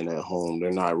playing at home,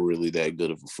 they're not really that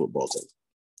good of a football team.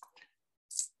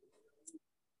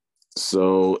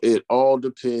 So it all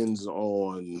depends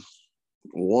on,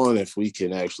 one, if we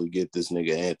can actually get this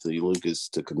nigga Anthony Lucas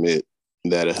to commit,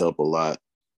 that'll help a lot.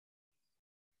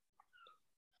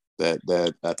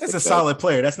 That's a solid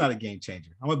player. That's not a game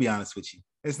changer. I'm gonna be honest with you.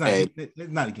 It's not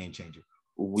a game changer.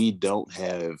 We don't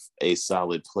have a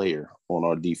solid player on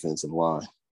our defensive line.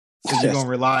 Because you're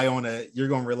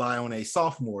gonna rely on a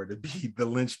sophomore to be the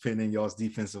linchpin in y'all's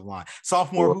defensive line.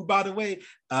 Sophomore, who, by the way,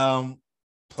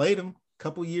 played him a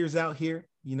couple years out here.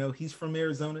 You know, he's from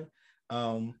Arizona.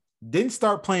 Didn't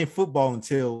start playing football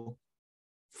until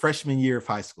freshman year of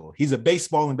high school. He's a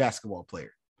baseball and basketball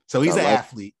player. So he's an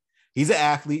athlete. He's an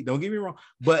athlete. Don't get me wrong.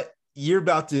 But you're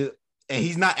about to, and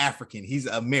he's not African. He's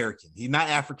American. He's not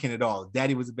African at all.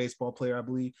 Daddy was a baseball player, I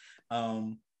believe.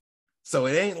 So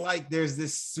it ain't like there's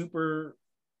this super,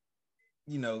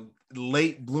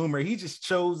 late bloomer. He just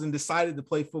chose and decided to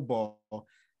play football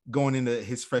going into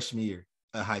his freshman year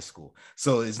of high school.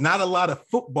 So it's not a lot of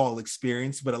football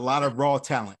experience, but a lot of raw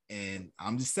talent. And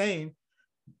I'm just saying,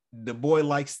 the boy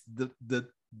likes the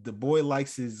boy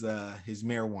likes his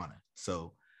marijuana.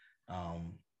 So,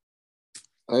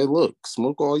 hey, look,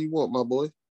 smoke all you want, my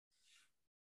boy.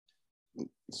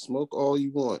 Smoke all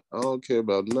you want. I don't care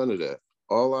about none of that.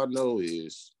 All I know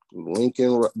is Alex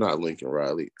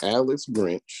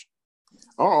Grinch.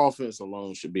 Our offense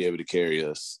alone should be able to carry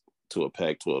us to a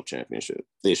Pac-12 championship.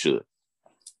 It should.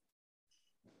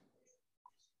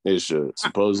 It should.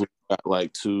 Supposedly got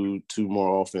like two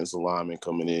more offensive linemen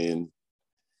coming in,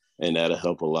 and that'll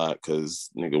help a lot because,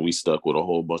 nigga, we stuck with a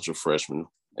whole bunch of freshmen,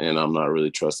 and I'm not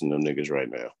really trusting them niggas right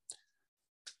now.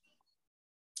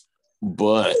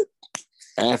 But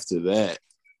after that,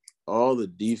 all the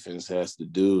defense has to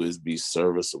do is be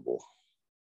serviceable.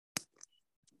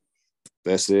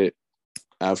 That's it.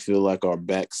 I feel like our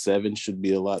back seven should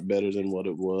be a lot better than what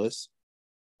it was.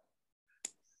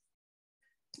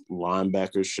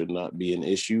 Linebackers should not be an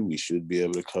issue. We should be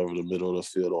able to cover the middle of the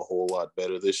field a whole lot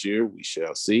better this year. We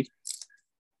shall see.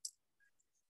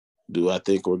 Do I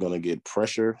think we're going to get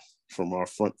pressure from our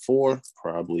front four?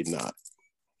 Probably not.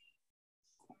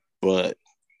 But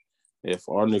if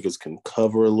our niggas can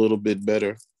cover a little bit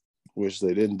better, which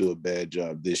they didn't do a bad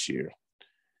job this year,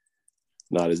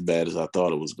 not as bad as I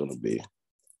thought it was going to be.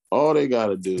 All they got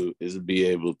to do is be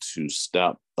able to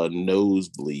stop a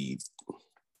nosebleed,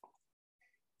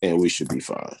 and we should be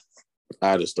fine.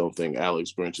 I just don't think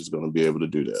Alex Grinch is going to be able to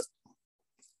do that.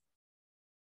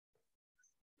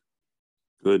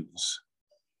 Goodness.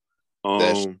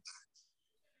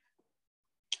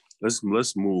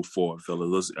 Let's move forward,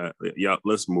 fellas.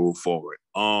 Let's move forward.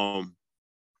 I'm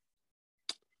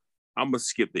gonna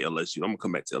skip the LSU. I'm gonna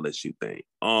come back to LSU thing.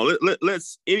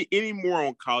 Let's any more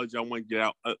on college I want to get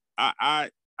out. I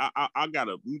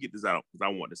gotta let me get this out because I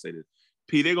want to say this.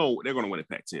 P, they're gonna win the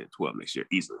Pac-10, 12 next year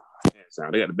easily.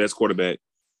 They got the best quarterback.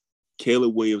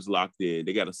 Caleb Williams locked in.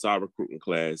 They got a solid recruiting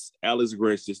class. Alex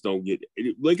Grinch just don't get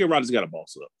it. Lincoln Riley's got to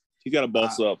boss up. He got to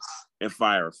boss up and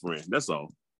fire a friend. That's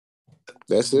all.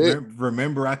 That's it.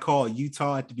 Remember, I called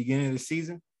Utah at the beginning of the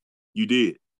season. You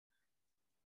did.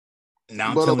 Now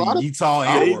I'm telling you, Utah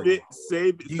and Oregon.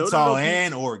 Utah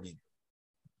and Oregon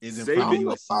is in front of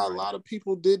USC. A lot of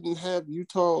people didn't have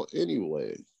Utah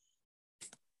anyway.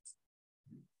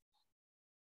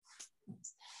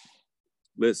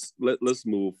 Let's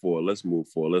move forward. Let's move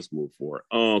forward.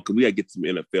 Cause we gotta get some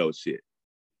NFL shit.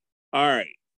 All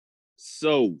right.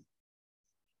 So,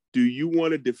 do you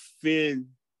want to defend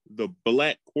the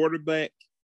black quarterback,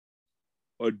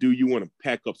 or do you want to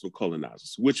pack up some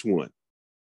colonizers? Which one?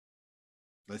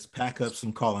 Let's pack up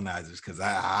some colonizers because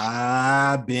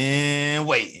I've been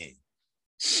waiting.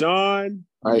 Sean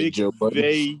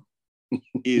McVay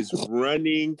is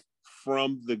running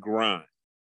from the grind.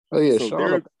 Oh yeah,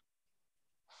 Sean.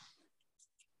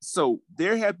 So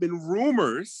there have been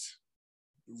rumors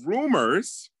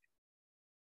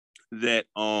that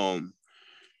Sean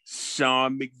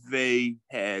McVay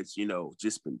has,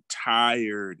 just been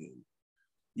tired and,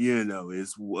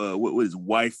 his his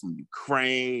wife from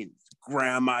Ukraine, his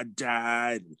grandma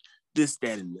died, and this,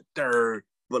 that, and the third.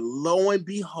 But lo and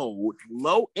behold,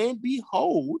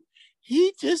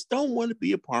 he just don't want to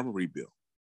be a part of a rebuild.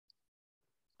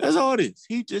 That's all it is.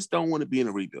 He just don't want to be in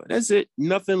a rebuild. That's it.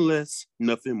 Nothing less,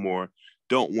 nothing more.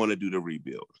 Don't want to do the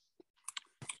rebuild.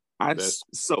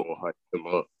 So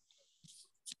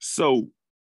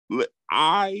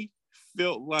I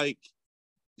felt like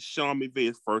Sean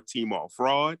McVay is first team all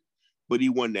fraud, but he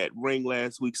won that ring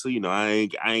last week. So, I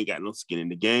ain't got no skin in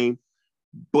the game.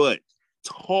 But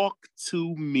talk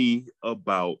to me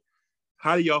about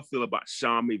how do y'all feel about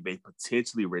Sean McVay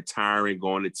potentially retiring,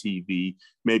 going to TV,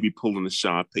 maybe pulling the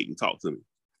Sean Payton? Talk to me.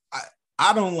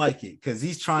 I don't like it because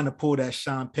he's trying to pull that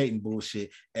Sean Payton bullshit.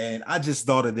 And I just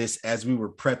thought of this as we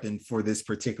were prepping for this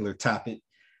particular topic.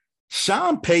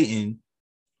 Sean Payton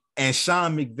and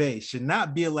Sean McVay should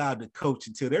not be allowed to coach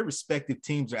until their respective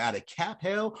teams are out of cap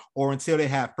hell or until they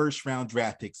have first-round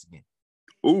draft picks again.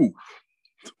 Ooh.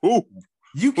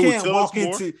 You can't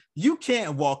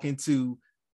walk into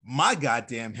my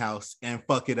goddamn house and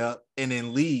fuck it up and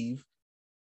then leave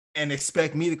and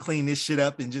expect me to clean this shit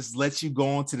up and just let you go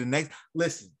on to the next.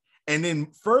 Listen, and then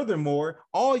furthermore,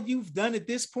 all you've done at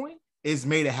this point is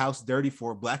made a house dirty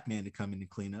for a black man to come in and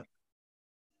clean up.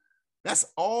 That's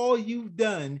all you've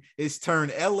done is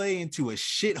turn LA into a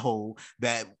shithole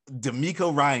that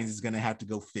D'Amico Ryans is gonna have to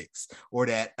go fix, or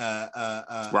that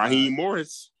Raheem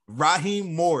Morris,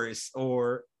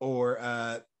 or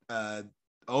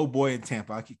oh boy in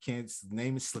Tampa, I can't, his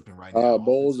name is slipping right now.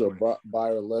 Bowles or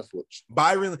Byron Leftwich.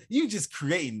 Byron, you just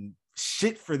creating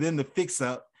shit for them to fix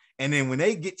up. And then when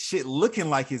they get shit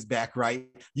looking like his back right,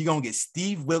 you're going to get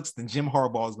Steve Wilkes and Jim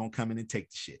Harbaugh is going to come in and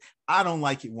take the shit. I don't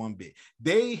like it one bit.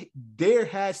 There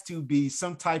has to be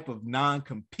some type of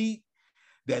non-compete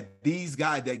that these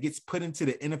guys that gets put into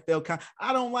the NFL.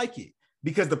 I don't like it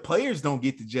because the players don't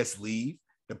get to just leave.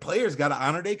 The players got to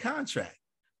honor their contract.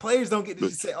 Players don't get to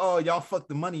just say, oh, y'all fuck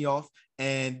the money off.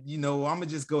 And, I'm going to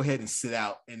just go ahead and sit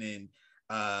out. And then,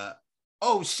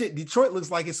 oh shit, Detroit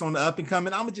looks like it's on the up and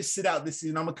coming. I'm gonna just sit out this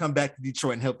season. I'm gonna come back to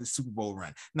Detroit and help the Super Bowl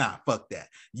run. Nah, fuck that.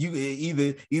 You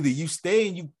either you stay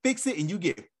and you fix it and you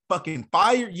get fucking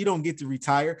fired. You don't get to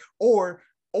retire, or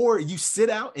you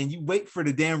sit out and you wait for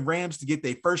the damn Rams to get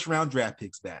their first round draft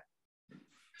picks back.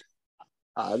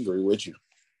 I agree with you.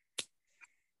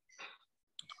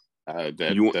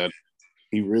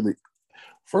 He really.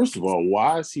 First of all,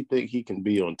 why does he think he can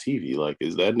be on TV? Like,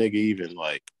 is that nigga even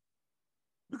like?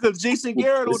 Because Jason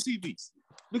Garrett on TV.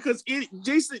 Because they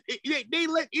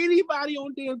let anybody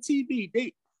on damn TV.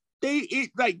 They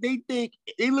think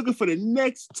they looking for the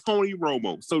next Tony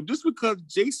Romo. So just because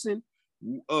Jason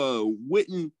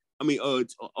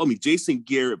Jason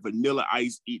Garrett, Vanilla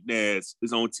Ice eating ass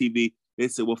is on TV, they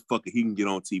said, well, fuck it, he can get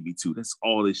on TV too. That's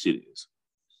all this shit is.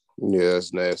 Yeah,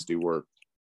 that's nasty work.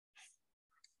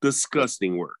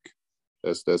 Disgusting work.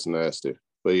 That's nasty.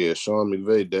 But yeah, Sean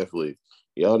McVay definitely.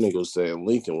 Y'all niggas saying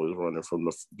Lincoln was running from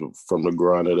the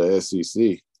grind of the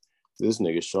SEC. This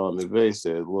nigga Sean McVay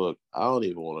said, look, I don't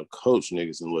even want to coach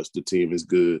niggas unless the team is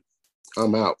good.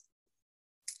 I'm out.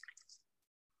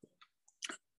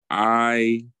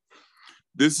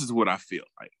 This is what I feel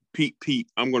like. Pete,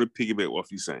 I'm going to piggyback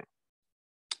what you're saying.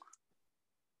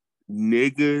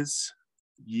 Niggas,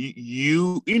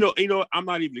 you know, I'm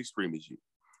not even extreme as you.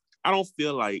 I don't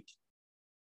feel like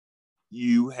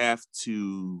you have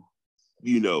to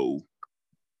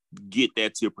get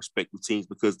that to your prospective teams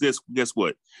because guess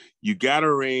what? You got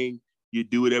a ring, you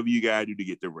do whatever you got to do to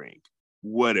get the ring.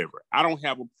 Whatever. I don't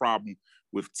have a problem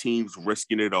with teams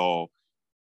risking it all.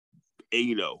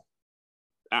 And,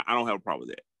 I don't have a problem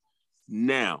with that.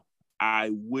 Now,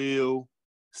 I will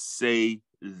say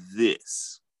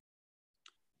this.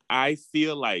 I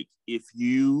feel like if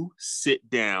you sit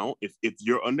down, if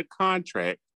you're under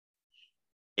contract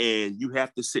and you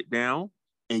have to sit down,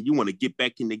 and you want to get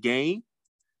back in the game,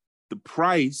 the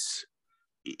price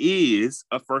is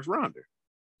a first rounder.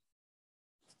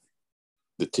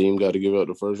 The team got to give up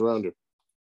the first rounder.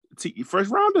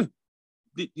 First rounder.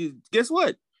 Guess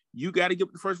what? You got to give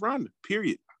up the first rounder,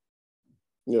 period.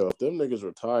 Yeah, if them niggas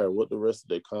retire, what the rest of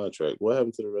their contract? What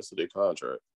happened to the rest of their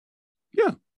contract?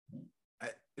 Yeah.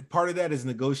 Part of that is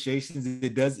negotiations.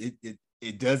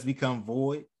 It does become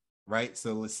void. Right.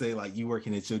 So let's say like you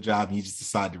working at your job and you just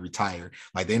decide to retire.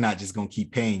 Like they're not just going to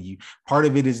keep paying you. Part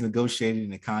of it is negotiated in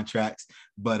the contracts.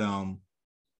 But, I'm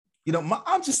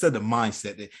just of the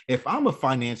mindset that if I'm a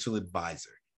financial advisor,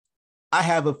 I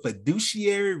have a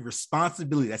fiduciary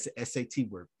responsibility. That's an SAT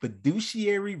word.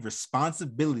 Fiduciary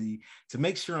responsibility to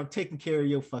make sure I'm taking care of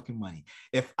your fucking money.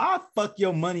 If I fuck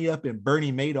your money up and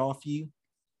Bernie Madoff you,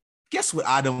 guess what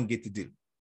I don't get to do?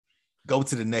 Go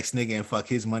to the next nigga and fuck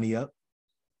his money up.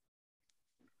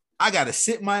 I got to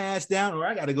sit my ass down or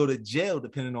I got to go to jail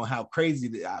depending on how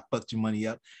crazy I fucked your money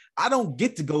up. I don't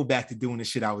get to go back to doing the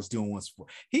shit I was doing once before.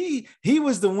 He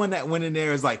was the one that went in there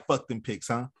and was like, fuck them picks,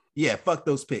 huh? Yeah, fuck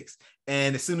those picks.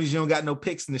 And as soon as you don't got no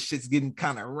picks and the shit's getting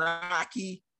kind of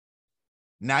rocky,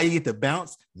 now you get to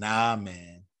bounce. Nah,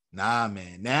 man.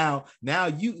 Now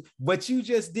what you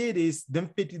just did is them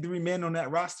 53 men on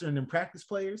that roster and them practice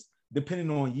players,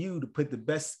 depending on you to put the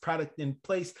best product in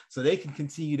place so they can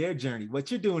continue their journey.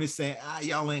 What you're doing is saying,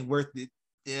 y'all ain't worth it.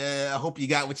 Yeah, I hope you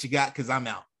got what you got because I'm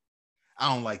out.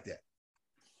 I don't like that.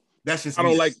 That's just I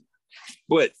don't like,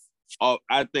 but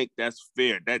I think that's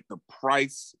fair. That the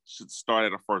price should start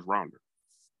at a first rounder.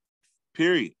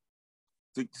 Period.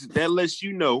 So that lets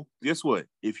you know, guess what?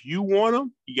 If you want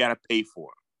them, you got to pay for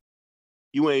them.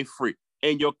 You ain't free.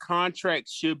 And your contract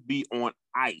should be on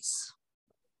ice.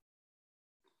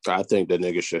 I think that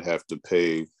nigga should have to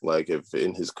pay, like, if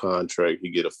in his contract he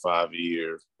get a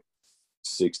 5-year,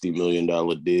 $60 million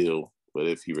deal, but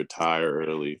if he retire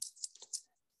early.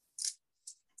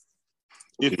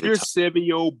 If you're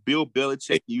 7-year-old Bill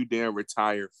Belichick, you damn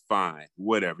retire, fine,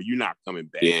 whatever. You're not coming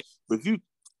back. Yeah. But if you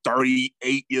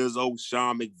 38 years old,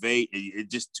 Sean McVay,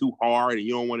 it's just too hard and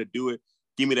you don't want to do it,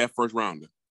 give me that first rounder.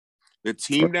 The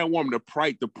team that won the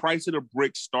price of the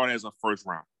brick start as a first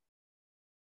round.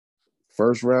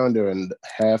 First rounder and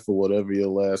half of whatever your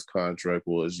last contract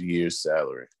was, year's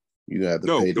salary. You have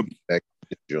to pay to get back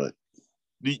the joint.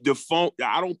 The phone,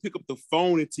 I don't pick up the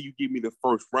phone until you give me the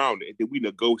first rounder, and then we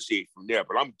negotiate from there.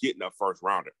 But I'm getting a first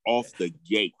rounder off the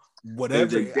gate.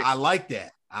 Whatever. I like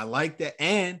that. I like that.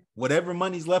 And whatever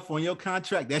money's left on your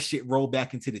contract, that shit roll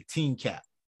back into the team cap.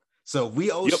 So if we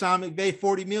owe Sean McVay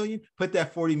 $40 million, put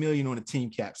that $40 million on the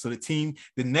team cap. So the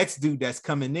next dude that's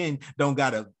coming in don't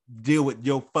gotta deal with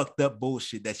your fucked up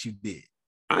bullshit that you did.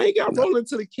 I ain't got to roll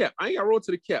into the cap.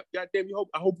 Goddamn,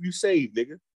 I hope you save,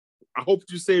 nigga. I hope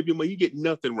you save your money. You get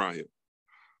nothing around here.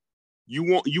 You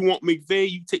want McVay,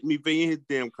 you take McVay in his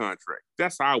damn contract.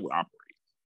 That's how I would operate.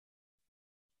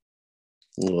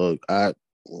 Look, I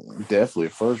definitely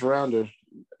first rounder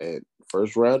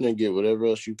and get whatever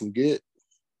else you can get.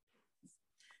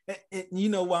 And you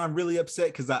know why I'm really upset?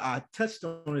 Because I touched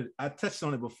on it. I touched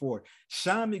on it before.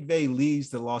 Sean McVay leaves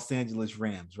the Los Angeles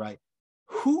Rams, right?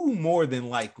 Who more than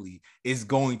likely is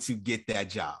going to get that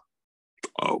job?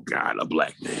 Oh God, a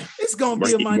black man. It's going to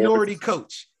be a minority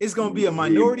coach. It's going to be a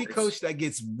minority coach that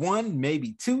gets 1,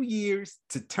 maybe 2 years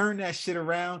to turn that shit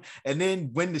around. And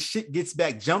then when the shit gets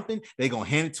back jumping, they're going to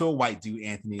hand it to a white dude,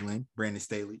 Anthony Lynn, Brandon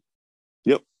Staley.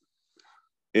 Yep.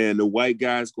 And the white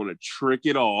guy's going to trick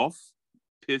it off,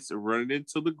 piss and run it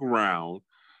into the ground,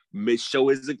 show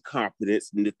his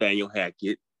incompetence, Nathaniel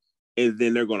Hackett, and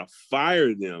then they're going to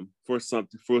fire them for some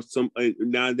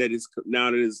now that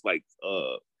it's like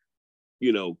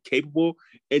capable,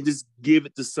 and just give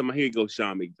it to somebody. Here you go,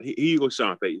 Sean. Here you go,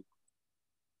 Sean Payton.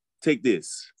 Take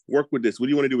this. Work with this. What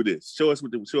do you want to do with this? Show us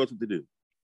what to do.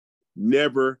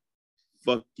 Never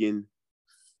fucking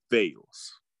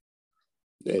fails.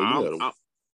 Yeah,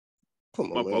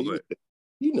 come on, man.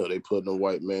 You know they putting a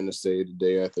white man to say the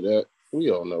day after that. We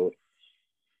all know it.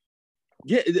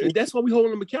 Yeah, that's why we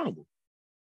hold them accountable.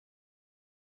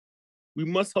 We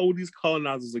must hold these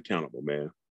colonizers accountable, man.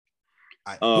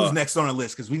 Right, who's next on the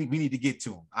list? Because we need to get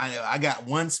to him. I got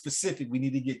one specific we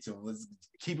need to get to him. Let's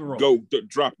keep it rolling. Go,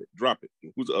 drop it.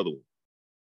 Who's the other one?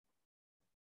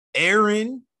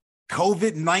 Aaron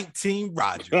COVID-19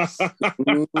 Rodgers.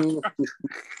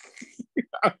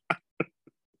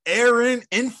 Aaron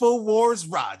InfoWars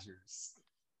Rodgers.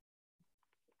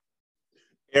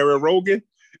 Aaron Rogan.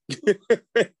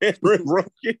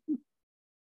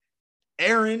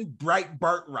 Aaron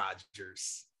Breitbart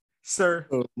Rodgers. Sir,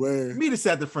 meet us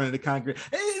at the front of the Congress.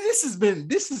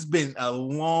 This has been a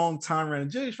long time running.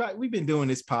 Julius, right? We've been doing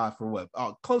this pod for what?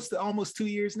 Close to almost 2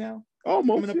 years now.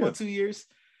 Coming up on 2 years.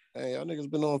 Hey, y'all niggas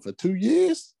been on for 2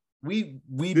 years. We've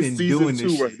been doing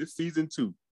this shit. This season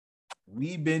 2.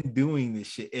 We've been doing this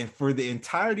shit, and for the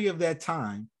entirety of that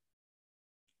time,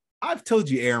 I've told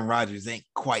you Aaron Rodgers ain't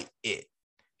quite it.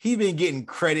 He been getting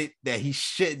credit that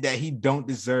he don't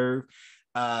deserve.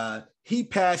 He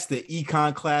passed the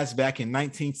econ class back in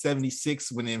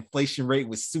 1976 when the inflation rate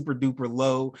was super duper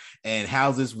low and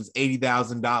houses was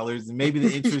 $80,000 and maybe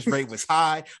the interest rate was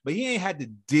high, but he ain't had to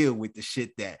deal with the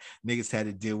shit that niggas had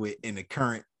to deal with in the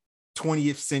current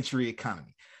 20th century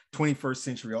economy, 21st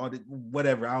century,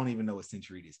 whatever. I don't even know what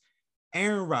century it is.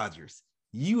 Aaron Rodgers,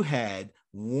 you had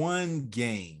one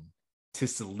game to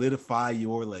solidify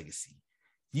your legacy.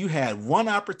 You had one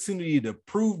opportunity to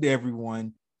prove to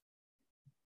everyone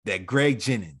that Greg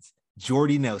Jennings,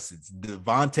 Jordy Nelson,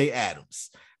 Devontae Adams,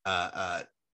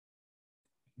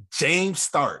 James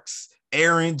Starks,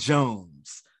 Aaron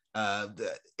Jones,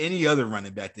 any other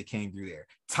running back that came through there,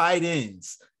 tight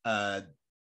ends.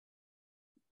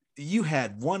 You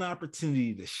had one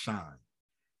opportunity to shine,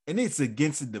 and it's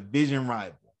against a division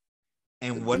rival.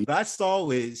 And what I saw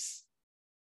is,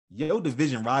 your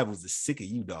division rivals are sick of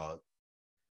you, dog.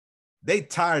 They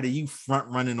tired of you front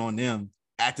running on them,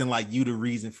 acting like you the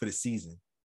reason for the season.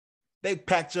 They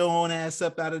packed your own ass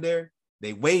up out of there.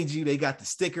 They weighed you. They got the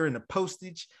sticker and the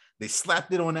postage. They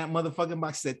slapped it on that motherfucking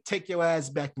box. Said, take your ass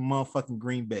back to motherfucking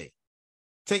Green Bay.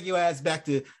 Take your ass back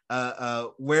to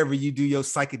wherever you do your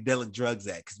psychedelic drugs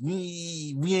at. Because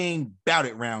we ain't about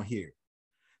it around here.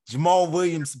 Jamal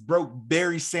Williams broke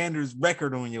Barry Sanders'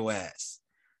 record on your ass.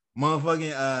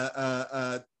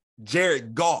 Motherfucking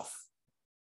Jared Goff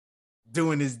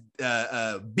doing his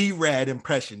B-Rad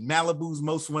impression. Malibu's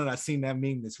Most Wanted. I seen that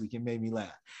meme this week. It made me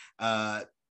laugh.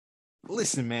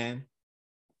 Listen, man.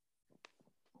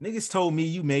 Niggas told me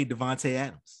you made Devontae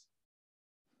Adams.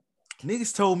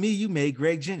 Niggas told me you made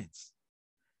Greg Jennings.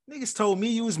 Niggas told me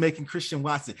you was making Christian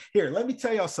Watson. Here, let me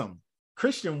tell y'all something.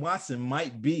 Christian Watson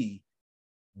might be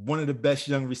one of the best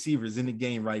young receivers in the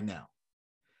game right now.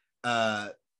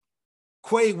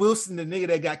 Quay Wilson, the nigga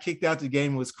that got kicked out the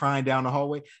game, was crying down the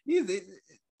hallway. He's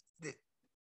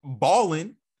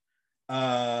balling.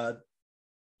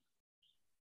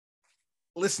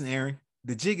 Listen, Aaron,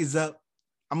 the jig is up.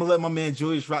 I'm gonna let my man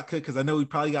Julius Rock cook because I know he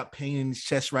probably got pain in his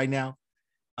chest right now.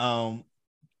 I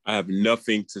have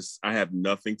nothing to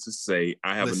say.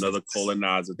 I have another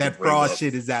colonizer. That fraud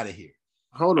shit is out of here.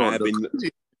 Hold on.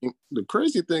 The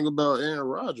crazy thing about Aaron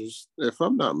Rodgers, if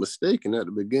I'm not mistaken, at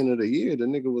the beginning of the year, the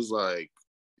nigga was like,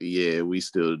 "Yeah, we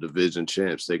still the division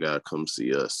champs. They gotta come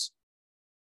see us."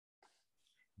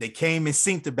 They came and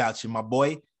synced about you, my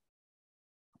boy.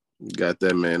 Got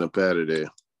that man up out of there.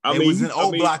 It was an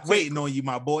old block waiting on you,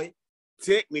 my boy.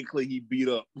 Technically, he beat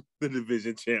up the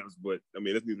division champs, but I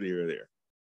mean, that's neither here nor there.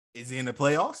 Is he in the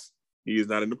playoffs? He is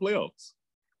not in the playoffs.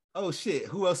 Oh shit!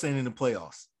 Who else ain't in the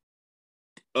playoffs?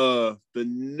 The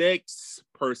next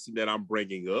person that I'm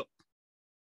bringing up.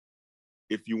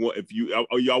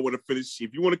 Y'all want to finish?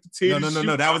 If you want to continue,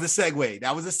 no. That was a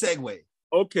segue.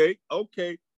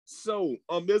 Okay. So,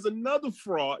 there's another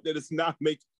fraud that is not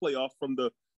making playoff from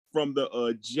the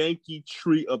janky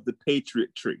tree of the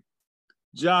Patriot tree.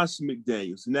 Josh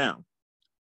McDaniels. Now,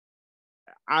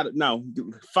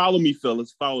 follow me,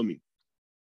 fellas. Follow me.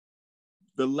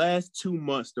 The last 2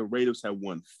 months, the Raiders have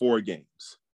won 4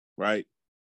 games, right?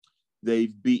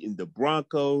 They've beaten the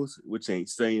Broncos, which ain't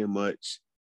saying much.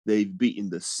 They've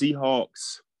beaten the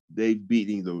Seahawks. They've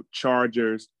beaten the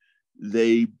Chargers.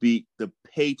 They beat the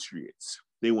Patriots.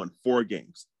 They won 4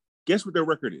 games. Guess what their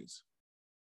record is?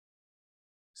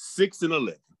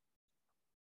 6-11.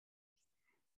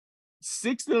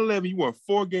 6-11. You won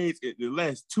 4 games in the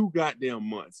last 2 goddamn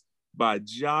months by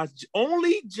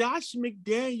only Josh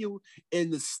McDaniel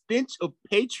and the stench of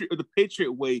the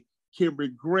Patriot way can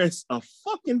regress a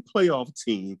fucking playoff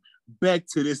team back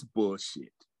to this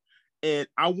bullshit. And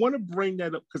I want to bring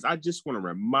that up because I just want to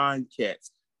remind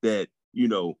cats that,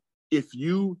 if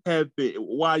you have been,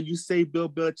 while you say Bill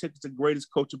Belichick is the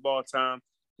greatest coach of all time,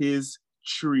 his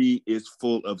tree is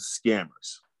full of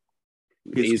scammers.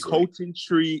 His coaching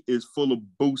tree is full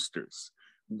of boosters.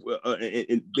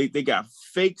 And they got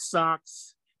fake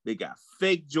socks. They got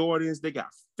fake Jordans. They got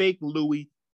fake Louis.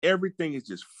 Everything is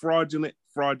just fraudulent,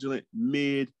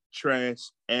 mid, trash,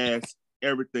 ass,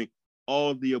 everything,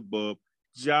 all the above.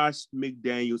 Josh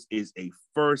McDaniels is a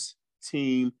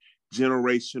first-team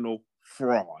generational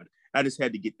fraud. I just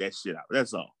had to get that shit out.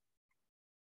 That's all.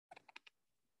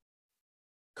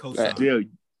 Dale,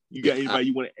 you got anybody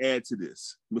you want to add to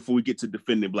this before we get to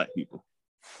defending black people?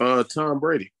 Tom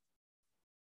Brady.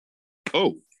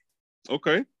 Oh,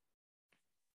 okay.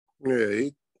 Yeah,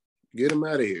 get him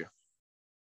out of here.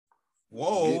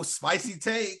 Whoa, spicy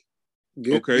take.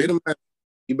 Get him out.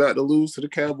 He about to lose to the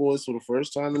Cowboys for the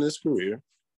first time in his career.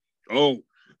 Oh,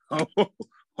 we're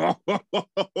gonna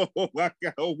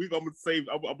save.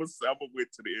 I'm gonna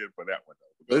wait to the end for that one.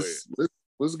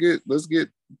 Let's get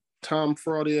Tom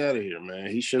Fraudy out of here,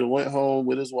 man. He should have went home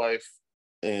with his wife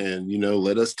and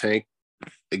let us tank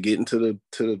and get into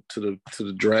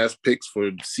the draft picks for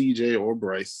CJ or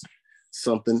Bryce,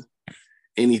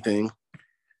 anything.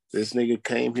 This nigga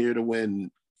came here to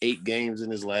win 8 games in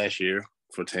his last year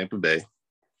for Tampa Bay.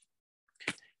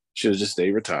 Should have just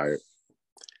stayed retired.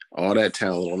 All that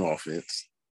talent on offense.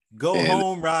 Go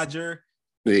home, Roger.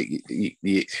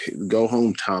 Go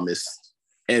home, Thomas.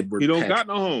 Edward. He don't got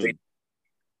no home.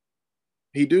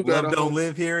 He do got Love a don't home.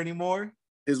 live here anymore.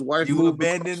 His wife you moved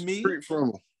abandoned me from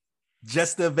him.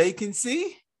 Just a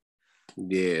vacancy.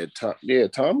 Yeah,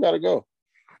 Tom gotta go.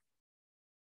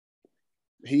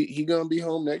 He gonna be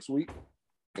home next week,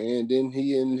 and then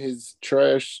he and his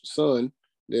trash son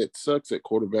that sucks at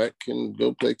quarterback can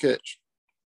go play catch.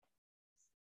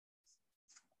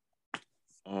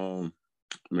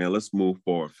 Man, let's move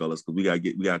forward, fellas, because we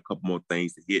got a couple more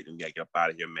things to hit and we gotta get up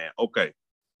out of here, man. Okay.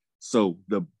 So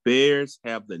the Bears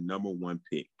have the number 1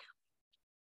 pick.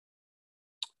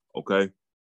 Okay.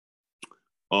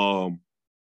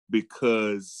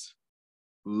 Because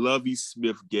Lovie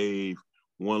Smith gave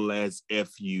one last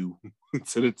FU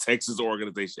to the Texas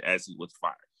organization as he was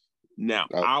fired. Now,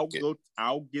 I'll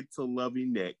get to Lovie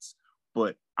next,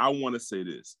 but I want to say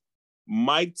this.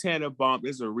 Mike Tannenbaum,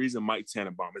 there's a reason Mike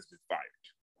Tannenbaum has been fired.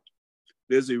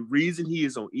 There's a reason he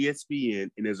is on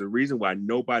ESPN, and there's a reason why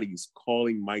nobody is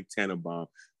calling Mike Tannenbaum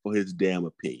for his damn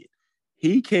opinion.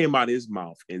 He came out of his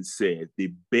mouth and said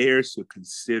the Bears should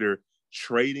consider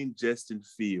trading Justin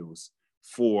Fields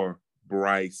for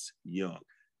Bryce Young.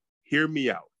 Hear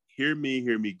me out. Hear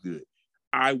me good.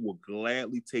 I will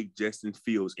gladly take Justin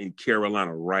Fields in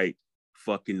Carolina right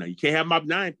fucking now. You can't have my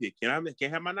 9 pick. Can't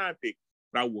have my 9 pick,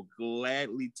 but I will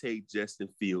gladly take Justin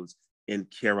Fields in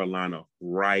Carolina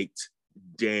right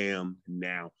damn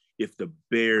now. If the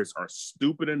Bears are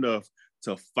stupid enough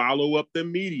to follow up the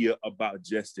media about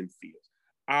Justin Fields,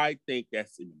 I think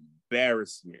that's an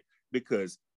embarrassment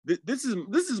because this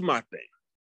is my thing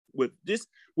with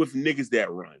niggas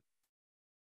that run.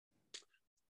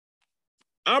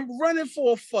 I'm running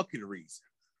for a fucking reason.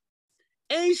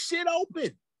 Ain't shit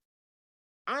open.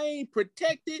 I ain't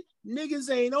protected. Niggas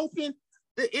ain't open.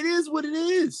 It is what it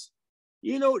is.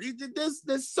 You know,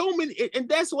 there's so many, and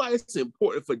that's why it's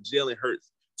important for Jalen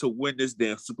Hurts to win this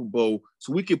damn Super Bowl,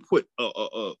 so we could put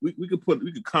we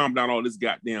could calm down all this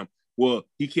goddamn. Well,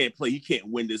 he can't play. He can't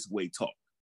win this way talk.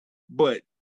 But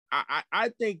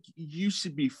I think you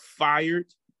should be fired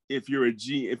if you're a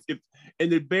GM. If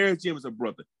and the Bears GM is a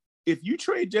brother. If you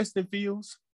trade Justin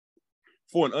Fields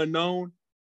for an unknown,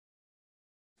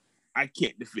 I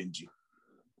can't defend you.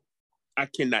 I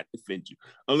cannot defend you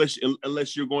unless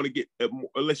you're going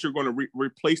to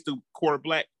replace the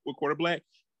quarterback with quarterback.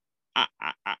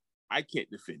 I can't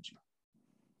defend you.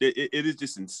 It is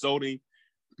just insulting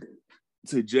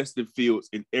to Justin Fields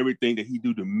and everything that he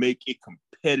do to make it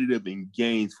competitive in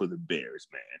games for the Bears,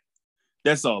 man.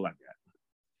 That's all I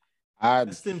got.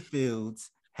 Justin Fields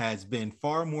has been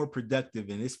far more productive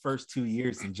in his first 2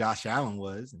 years than Josh Allen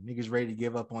was. And niggas ready to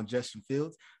give up on Justin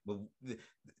Fields. But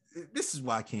this is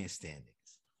why I can't stand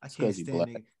niggas.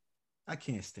 I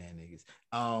can't stand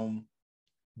niggas.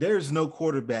 There's no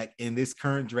quarterback in this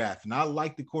current draft. And I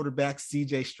like the quarterback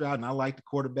CJ Stroud, and I like the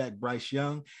quarterback Bryce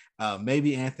Young.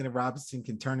 Maybe Anthony Robinson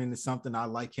can turn into something. I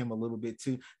like him a little bit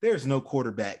too. There's no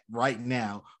quarterback right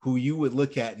now who you would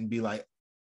look at and be like,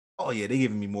 oh yeah, they're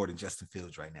giving me more than Justin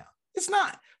Fields right now. It's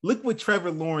not. Look what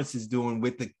Trevor Lawrence is doing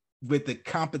with the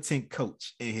competent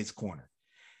coach in his corner.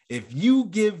 If you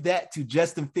give that to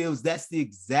Justin Fields, that's the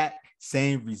exact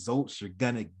same results you're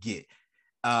gonna get.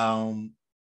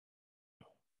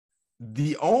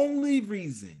 The only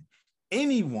reason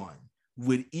anyone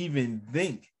would even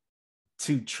think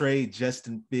to trade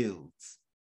Justin Fields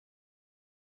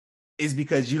is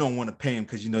because you don't want to pay him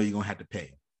because you know you're gonna have to pay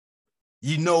him.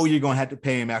 You know you're going to have to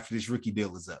pay him after this rookie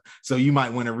deal is up. So you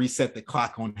might want to reset the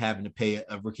clock on having to pay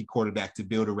a rookie quarterback to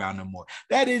build around them more.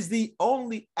 That is the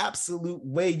only absolute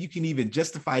way you can even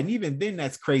justify it. And even then,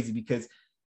 that's crazy because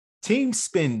teams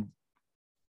spend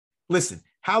 – listen,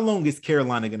 how long is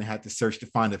Carolina going to have to search to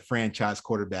find a franchise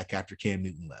quarterback after Cam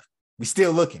Newton left? We're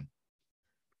still looking.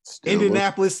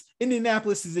 Indianapolis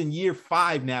is in year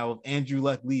 5 now of Andrew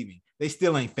Luck leaving. They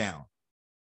still ain't found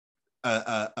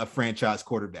a franchise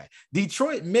quarterback.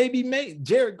 Detroit maybe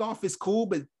Jared Goff is cool,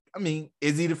 but I mean,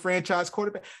 is he the franchise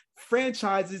quarterback?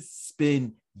 Franchises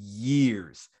spend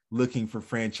years looking for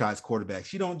franchise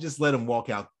quarterbacks. You don't just let them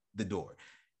walk out the door.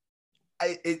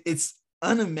 It's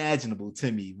unimaginable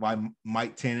to me why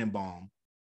Mike Tannenbaum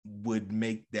would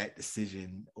make that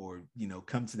decision or, you know,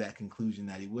 come to that conclusion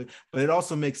that he would. But it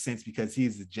also makes sense because he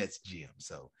is the Jets GM.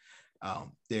 So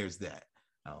there's that.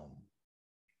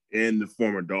 And the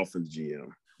former Dolphins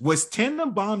GM. Was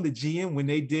Tannenbaum the GM when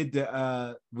they did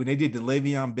the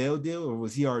Le'Veon Bell deal, or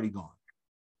was he already gone?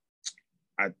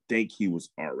 I think he was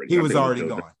already. He was already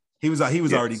gone. He was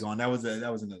already gone. That was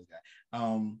another guy.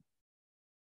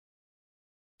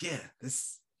 Yeah,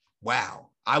 wow.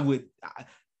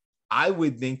 I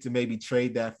would think to maybe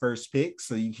trade that first pick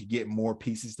so you could get more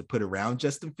pieces to put around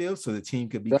Justin Fields so the team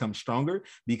could become stronger,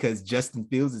 because Justin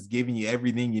Fields is giving you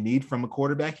everything you need from a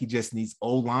quarterback. He just needs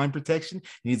O-line protection.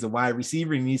 He needs a wide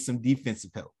receiver. He needs some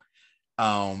defensive help.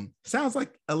 Sounds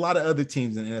like a lot of other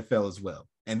teams in the NFL as well.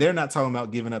 And they're not talking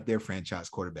about giving up their franchise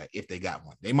quarterback if they got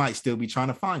one. They might still be trying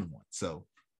to find one. So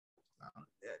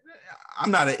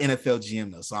I'm not an NFL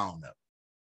GM though, so I don't know.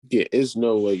 Yeah, it's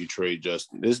no way you trade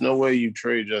Justin. There's no way you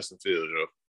trade Justin Fields, yo.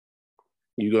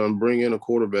 You're gonna bring in a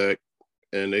quarterback,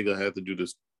 and they're gonna have to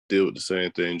deal with the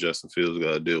same thing Justin Fields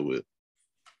got to deal with.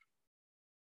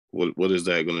 What is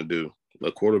that gonna do?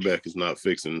 A quarterback is not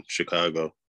fixing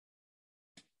Chicago.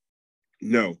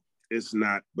 No, it's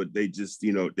not. But they just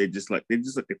like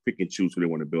to pick and choose who they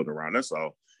want to build around. That's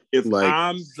all. If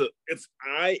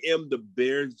I am the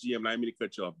Bears GM, I mean to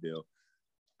cut you off, Bill.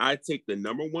 I take the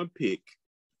number 1 pick.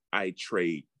 I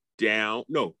trade down.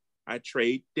 No, I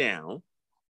trade down.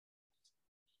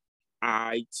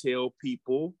 I tell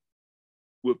people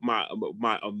with my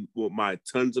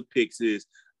tons of picks is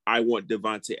I want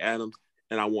Devontae Adams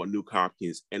and I want Nuke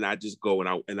Hopkins, and I just go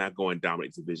and I go and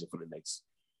dominate the division for the next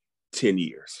 10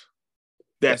 years.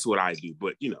 That's what I do.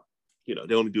 But you know,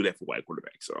 they only do that for white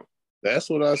quarterbacks. So that's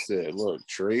what I said. Look,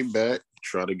 trade back,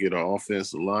 try to get an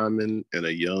offensive lineman and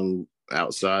a young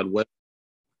outside weapon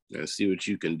and see what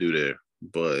you can do there.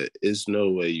 But it's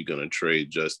no way you're gonna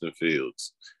trade Justin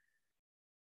Fields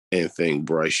and think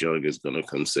Bryce Young is gonna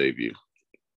come save you.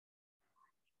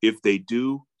 If they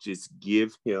do, just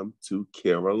give him to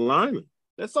Carolina.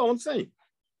 That's all I'm saying.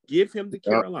 Give him to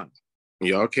Carolina.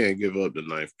 Y'all can't give up the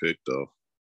 9th pick, though.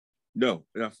 No,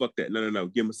 fuck that. No.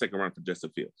 Give him a second round for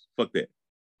Justin Fields. Fuck that.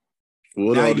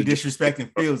 Now you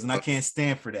disrespecting Fields, and I can't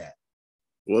stand for that.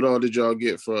 What all did y'all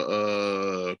get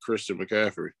for Christian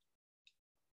McCaffrey?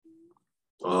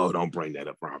 Oh, don't bring that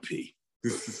up, Ron P.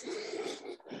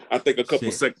 I think a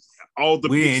couple seconds.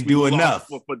 We didn't do enough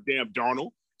for damn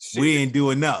Darnold. Shit. We didn't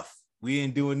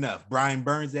do enough. Brian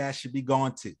Burns' ass should be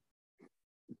gone too.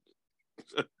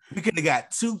 We could have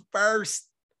got 2 firsts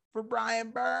for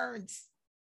Brian Burns.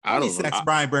 How many sacks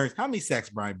Brian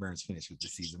Burns finished with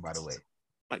this season, by the way?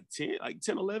 Like 10,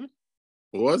 11.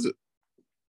 Was it?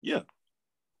 Yeah.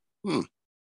 I'm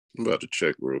about to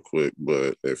check real quick,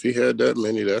 but if he had that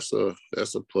many, that's a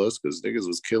plus because niggas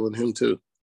was killing him too.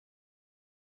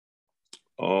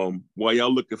 While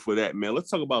y'all looking for that, man, let's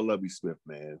talk about Lovie Smith,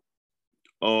 man.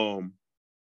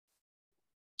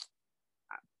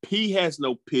 P has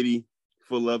no pity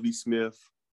for Lovie Smith.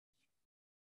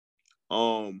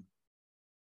 I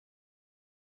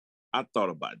thought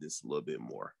about this a little bit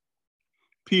more.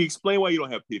 P, explain why you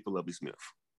don't have pity for Lovie Smith.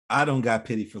 I don't got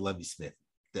pity for Lovie Smith.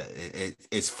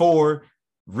 It's 4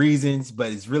 reasons,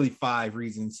 but it's really 5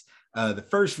 reasons. The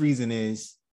first reason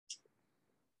is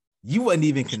you wasn't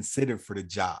even considered for the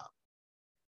job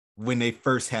when they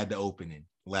first had the opening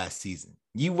last season.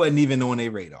 You wasn't even on their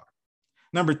radar.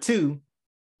 Number 2,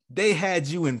 they had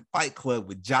you in Fight Club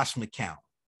with Josh McCown,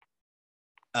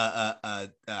 a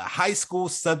high school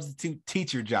substitute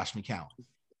teacher, Josh McCown.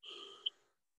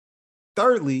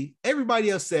 Thirdly, everybody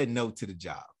else said no to the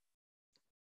job.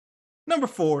 Number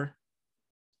 4,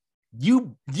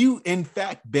 you in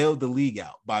fact bailed the league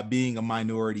out by being a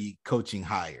minority coaching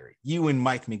hire. You and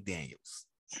Mike McDaniels.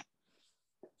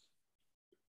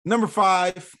 Number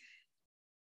 5,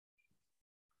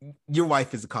 your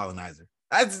wife is a colonizer.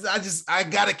 I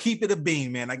gotta keep it a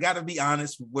beam, man. I gotta be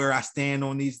honest where I stand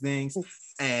on these things,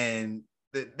 and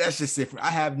that's just it.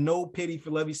 I have no pity for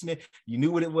Lovie Smith. You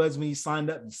knew what it was when you signed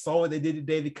up. You saw what they did to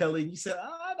David Culley. You said,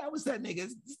 that was that nigga.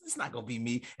 It's not gonna be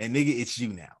me. And nigga, it's you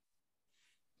now.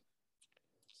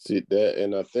 See that,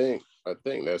 and I think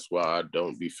that's why I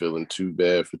don't be feeling too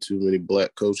bad for too many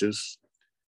black coaches,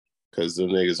 because them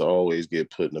niggas always get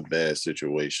put in a bad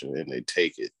situation and they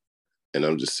take it. And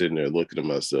I'm just sitting there looking at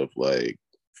myself like,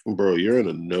 bro, you're in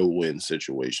a no-win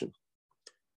situation.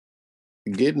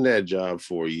 Getting that job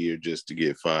for a year just to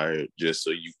get fired, just so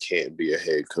you can't be a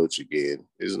head coach again,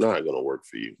 is not going to work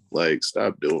for you. Like,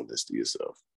 stop doing this to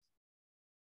yourself.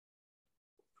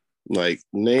 Like,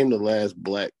 name the last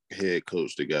black head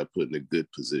coach that got put in a good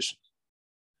position.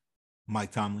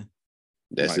 Mike Tomlin.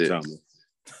 That's Mike it. Tomlin.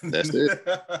 That's it.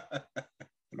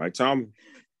 Mike Tomlin.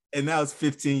 And that was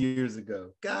 15 years ago.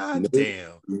 God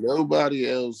damn. Nobody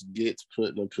else gets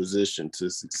put in a position to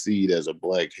succeed as a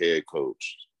black head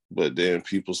coach. But then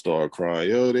people start crying,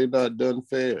 yo, they're not done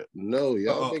fair. No,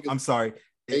 y'all. I'm sorry.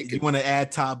 You want to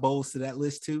add Todd Bowles to that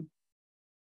list too?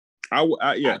 I would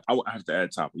have to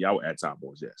add Todd. Yeah, I would add Todd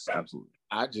Bowles. Yes, absolutely.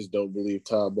 I just don't believe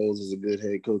Todd Bowles is a good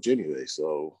head coach anyway.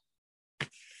 So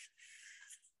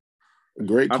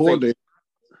great coordinator.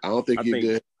 I don't think he's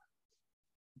good.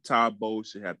 Todd Bowles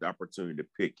should have the opportunity to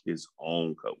pick his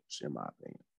own coach, in my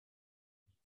opinion.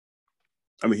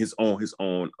 I mean, his own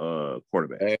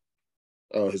quarterback.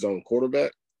 His own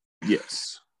quarterback?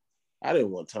 Yes. I didn't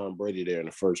want Tom Brady there in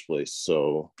the first place,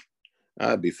 so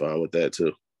I'd be fine with that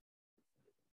too.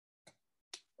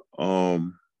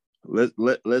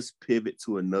 Let's pivot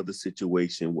to another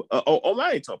situation. I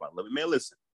ain't talking about Lovie. Man,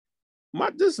 listen.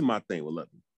 This is my thing with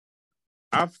Lovie.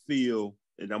 I feel,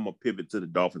 and I'm gonna pivot to the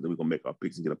Dolphins, and we're gonna make our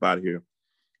picks and get up out of here.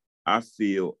 I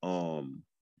feel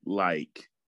like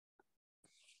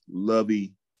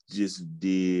Lovie just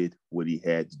did what he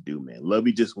had to do, man.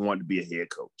 Lovie just wanted to be a head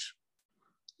coach.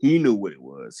 He knew what it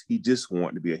was. He just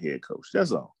wanted to be a head coach.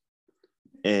 That's all.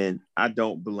 And I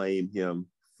don't blame him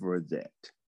for that.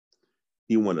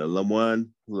 He wanted one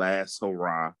last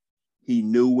hurrah. He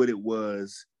knew what it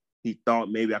was. He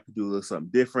thought maybe I could do a little something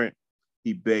different.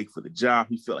 He begged for the job.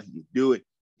 He felt like he could do it.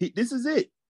 This is it.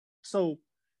 So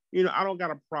I don't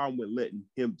got a problem with letting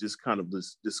him just kind of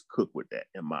just cook with that,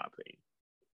 in my opinion.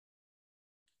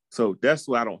 So that's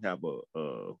why I don't have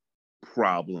a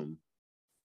problem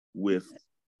with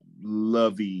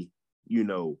Lovey.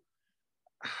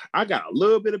 I got a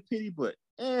little bit of pity, but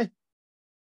that's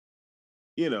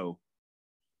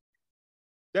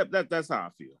how I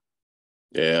feel.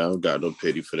 Yeah, I don't got no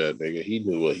pity for that nigga. He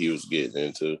knew what he was getting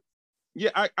into. Yeah,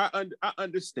 I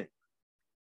understand.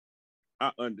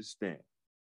 I understand.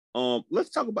 Let's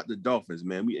talk about the Dolphins,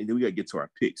 man. And then we gotta get to our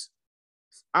picks.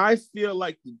 I feel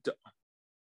like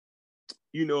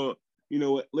you know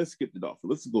what? Let's get the Dolphins.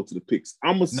 Let's go to the picks.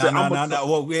 No.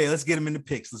 Well, yeah, let's get him in the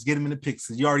picks. Let's get him in the picks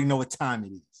because you already know what time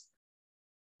it is.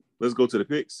 Let's go to the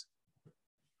picks.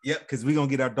 Yep, because we're gonna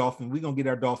get our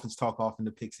Dolphins talk off in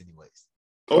the picks anyways.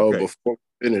 Okay. Before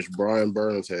we finish, Brian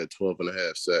Burns had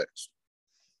 12.5 sacks.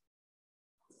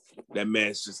 That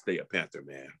man should stay a Panther,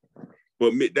 man.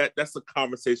 But that's a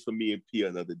conversation for me and P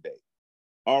another day.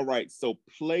 All right, so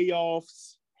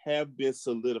playoffs have been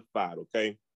solidified.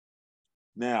 Okay,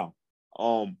 now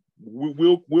we'll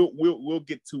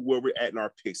get to where we're at in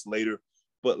our picks later,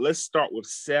 but let's start with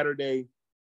Saturday,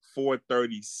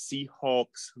 4:30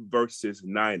 Seahawks versus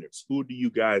Niners. Who do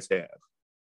you guys have?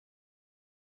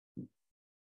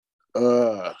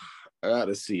 I got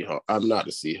the Seahawks. I'm not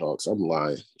the Seahawks. I'm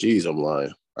lying. Jeez, I'm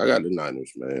lying. I got the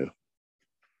Niners, man.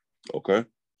 Okay.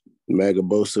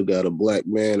 Magabosa got a black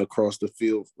man across the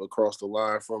field, across the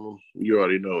line from him. You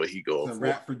already know what he going for. It's a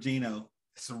wrap for Gino.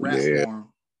 It's a wrap for him.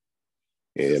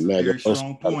 Yeah, very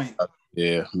strong point.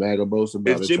 Yeah, Magabosa.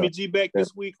 Is Jimmy G back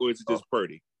this week, or is it just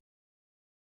Purdy?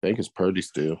 I think it's Purdy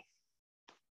still.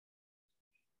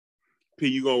 P,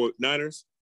 you going with Niners?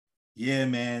 Yeah,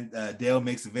 man. Dale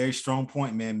makes a very strong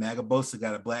point, man. Magabosa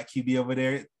got a black QB over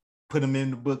there. Put him in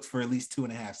the books for at least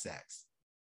 2.5 sacks.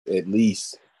 At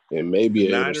least. And maybe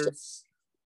Niners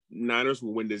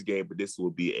will win this game, but this will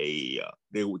be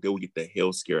they will get the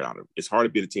hell scared out of them. It's hard to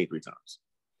beat a team 3 times.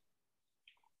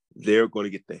 They're going to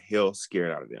get the hell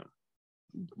scared out of them.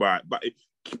 But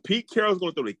Pete Carroll's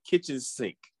going to throw the kitchen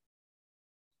sink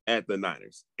at the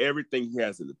Niners. Everything he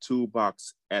has in the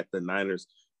toolbox at the Niners.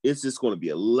 It's just going to be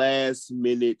a last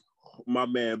minute. My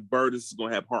man Burtis is going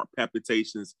to have heart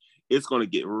palpitations. It's going to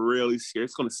get really scared.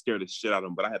 It's going to scare the shit out of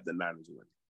him, but I have the Niners winning.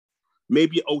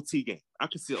 Maybe an OT game. I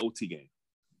could see an OT game.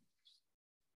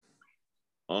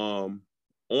 On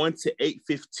to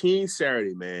 8:15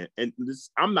 Saturday, man. And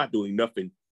I'm not doing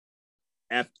nothing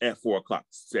at 4 o'clock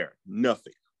Saturday.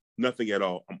 Nothing at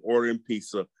all. I'm ordering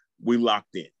pizza. We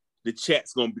locked in. The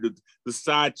chat's gonna be the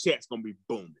side chat's gonna be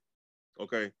booming.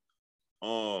 Okay.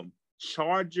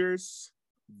 Chargers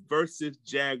versus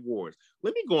Jaguars.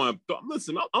 Let me go on.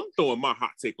 Listen, I'm throwing my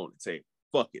hot take on the table.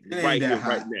 Fuck it. Right here,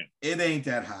 right now. It ain't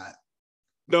that hot.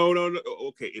 No.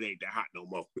 Okay, it ain't that hot no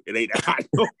more. It ain't that hot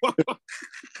no more.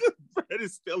 Brandon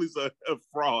Staley's a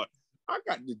fraud. I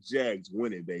got the Jags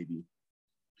winning, baby.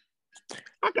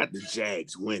 I got the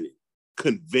Jags winning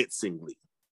convincingly.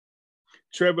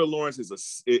 Trevor Lawrence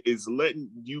is letting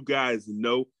you guys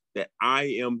know that I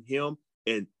am him,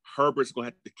 and Herbert's gonna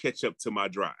have to catch up to my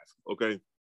drive. Okay,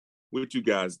 what you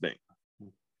guys think?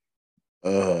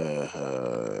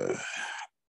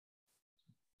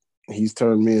 He's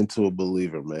turned me into a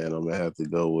believer, man. I'm gonna have to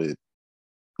go with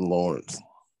Lawrence.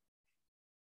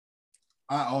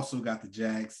 I also got the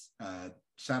Jags.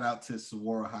 Shout out to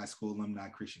Saguaro High School alumni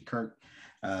Christian Kirk.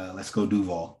 Let's go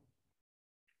Duval.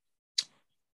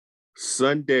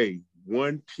 Sunday,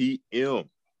 1 p.m.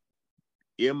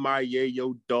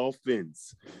 MIAO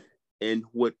Dolphins and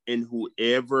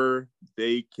whoever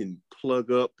they can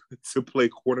plug up to play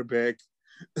quarterback,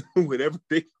 whatever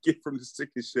they can get from the sick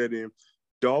and shut in.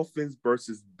 Dolphins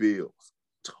versus Bills.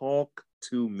 Talk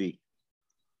to me.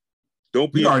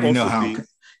 Don't be. You already know how.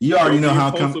 You already know how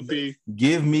come.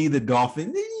 Give me the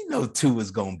Dolphins. You know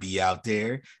Tua's gonna be out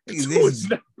there. His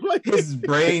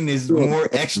brain is more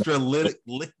extra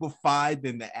liquefied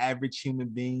than the average human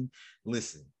being.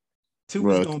 Listen,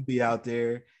 Tua's gonna be out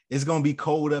there. It's gonna be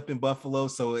cold up in Buffalo,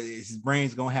 so his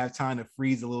brain's gonna have time to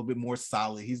freeze a little bit more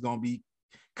solid. He's gonna be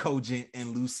cogent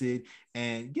and lucid.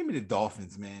 And give me the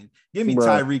Dolphins, man. Give me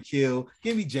Tyreek Hill.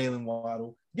 Give me Jalen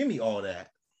Waddle. Give me all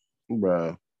that,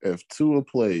 bro. If Tua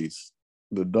plays,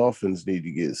 the Dolphins need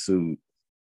to get sued.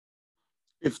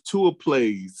 If Tua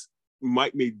plays,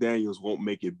 Mike McDaniels won't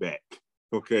make it back.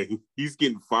 Okay, he's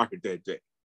getting fired that day.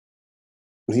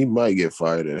 He might get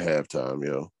fired at halftime,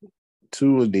 yo.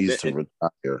 Tua needs to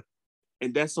retire,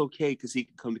 and that's okay because he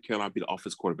can come to Carolina and be the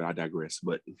offense quarterback. I digress,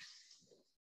 but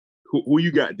who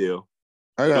you got, Dale?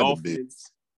 I got Dolphins. the Bills.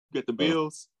 You got the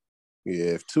Bills.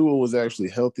 Yeah, if Tua was actually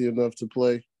healthy enough to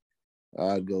play,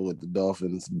 I'd go with the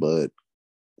Dolphins, but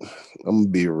I'm gonna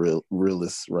be a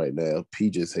realist right now. P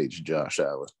just hates Josh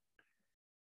Allen.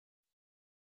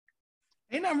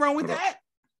 Ain't nothing wrong with that.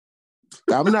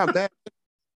 I'm not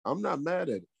mad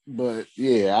at it. But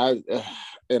yeah, I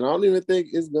don't even think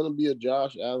it's gonna be a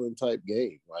Josh Allen type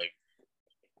game. Like,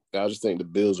 I just think the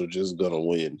Bills are just gonna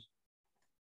win.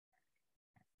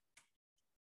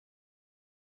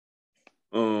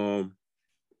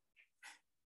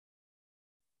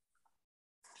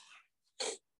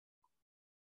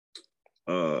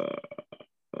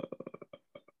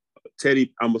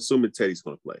 Teddy, I'm assuming Teddy's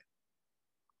gonna play.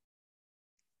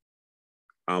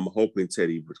 I'm hoping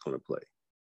Teddy was gonna play.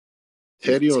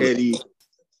 Teddy's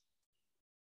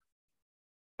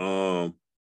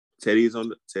on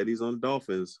the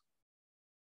Dolphins.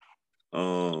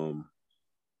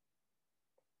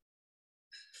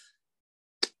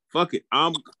 Fuck it.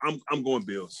 I'm going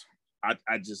Bills. I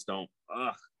just don't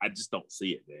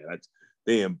see it, man.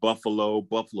 They in Buffalo.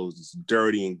 Buffalo's this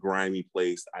dirty and grimy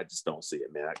place. I just don't see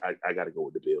it, man. I gotta go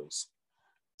with the Bills.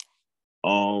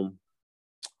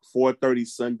 4:30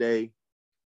 Sunday.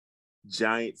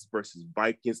 Giants versus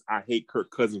Vikings. I hate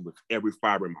Kirk Cousins with every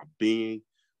fiber in my being,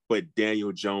 but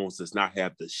Daniel Jones does not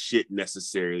have the shit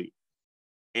necessary,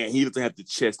 and he doesn't have the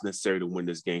chest necessary to win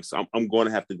this game. So I'm going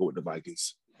to have to go with the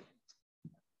Vikings.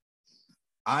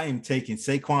 I am taking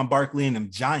Saquon Barkley and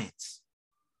them Giants.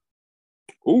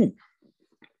 Ooh.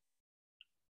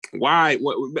 Why?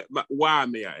 Why,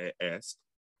 may I ask?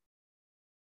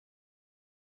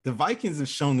 The Vikings have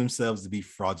shown themselves to be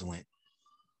fraudulent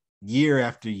year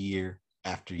after year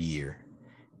after year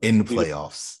in the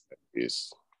playoffs.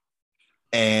 Yes.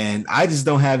 And I just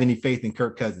don't have any faith in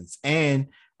Kirk Cousins. And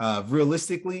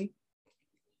realistically,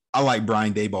 I like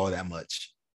Brian Daboll that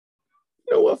much.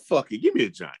 You know what? Fuck it. Give me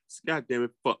the Giants. God damn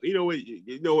it. Fuck. You know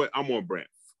what? I'm on brand.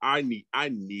 I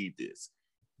need this.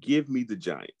 Give me the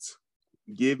Giants.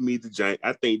 Give me the Giants.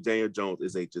 I think Daniel Jones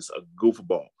is just a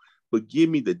goofball. But give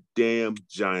me the damn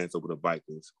Giants over the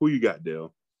Vikings. Who you got,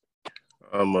 Dale?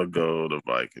 I'm gonna go the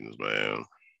Vikings, man.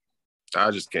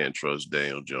 I just can't trust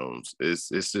Daniel Jones. It's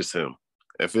just him.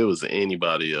 If it was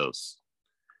anybody else,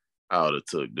 I would have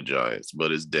took the Giants.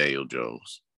 But it's Daniel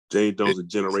Jones. Daniel Jones is a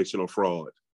generational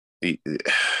fraud.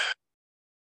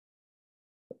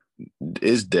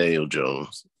 It's Daniel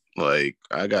Jones. Like,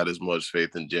 I got as much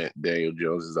faith in Daniel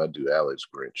Jones as I do Alex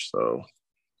Grinch. So,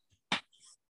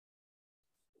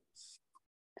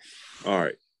 all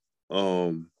right.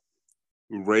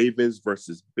 Ravens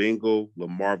versus Bengal.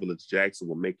 LaMarvelous Jackson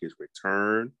will make his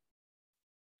return.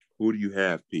 Who do you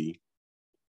have, P?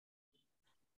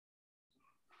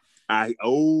 Yes,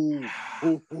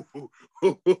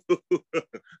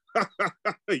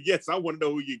 I want to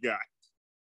know who you got.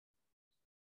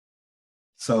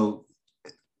 So,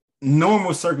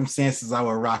 normal circumstances, I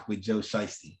would rock with Joe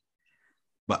Shiesty,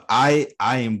 but I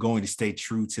am going to stay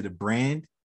true to the brand.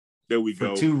 There we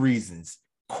go. For two reasons: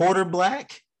 quarter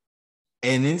black,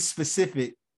 and in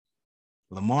specific,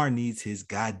 Lamar needs his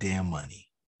goddamn money.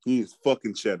 He's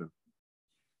fucking cheddar.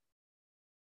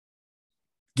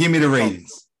 Give me the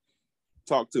Ravens.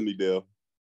 Talk to me, Dale.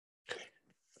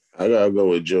 I gotta go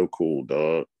with Joe Cool,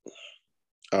 dog.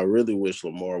 I really wish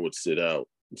Lamar would sit out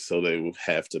so they would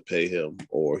have to pay him,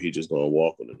 or he just gonna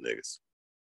walk on the niggas.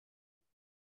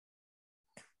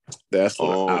 That's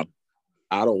what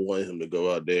I don't want him to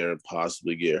go out there and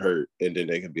possibly get hurt, and then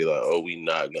they can be like, "Oh, we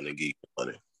not gonna get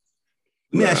money."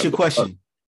 Let me ask you a question.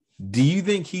 Do you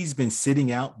think he's been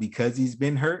sitting out because he's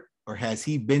been hurt, or has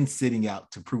he been sitting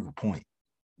out to prove a point?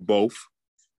 Both.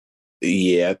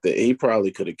 Yeah, he probably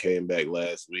could have came back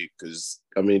last week because,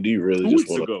 I mean, do you really just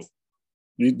want to go?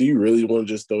 Do you really want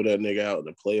to just throw that nigga out in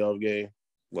a playoff game?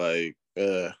 Like,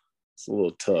 it's a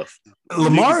little tough.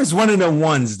 Lamar is one of the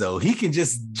ones, though. He can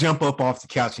just jump up off the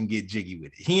couch and get jiggy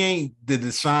with it. He ain't the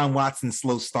Deshaun Watson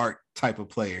slow start type of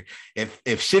player.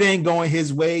 If shit ain't going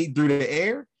his way through the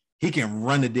air, he can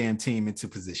run the damn team into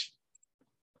position.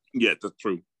 Yeah, that's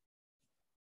true.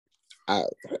 I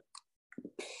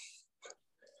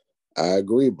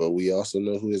agree, but we also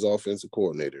know who his offensive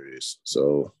coordinator is.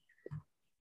 So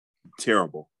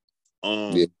terrible.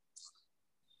 Yeah.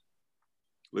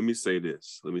 Let me say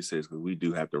this because we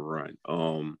do have to run.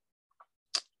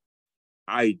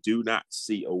 I do not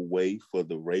see a way for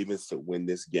the Ravens to win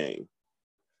this game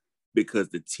because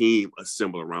the team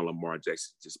assembled around Lamar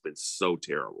Jackson has just been so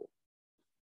terrible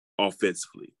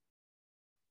offensively.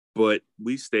 But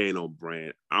we staying on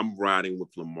brand. I'm riding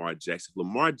with Lamar Jackson.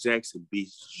 Lamar Jackson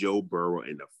beats Joe Burrow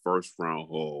in the first round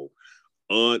hole.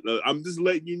 I'm just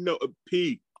letting you know,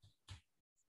 P,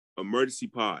 emergency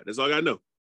pod. That's all I got to know.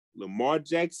 Lamar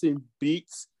Jackson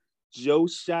beats Joe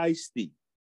Shiesty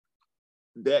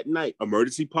that night.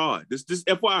 Emergency pod. This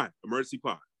FYI, emergency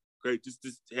pod. Okay,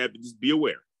 just be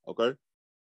aware. Okay.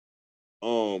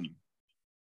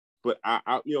 But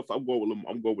I if I'm going with them,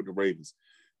 I'm going with the Ravens.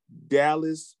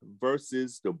 Dallas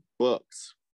versus the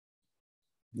Bucks.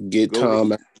 Get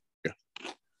Tom.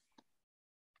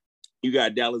 You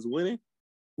got Dallas winning?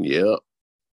 Yep.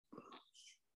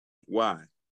 Why?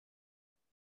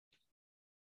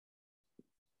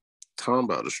 Tom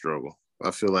about to struggle.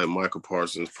 I feel like Michael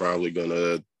Parsons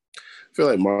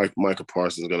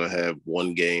gonna have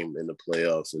one game in the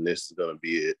playoffs, and this is gonna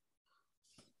be it.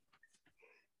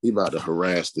 He about to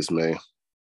harass this man.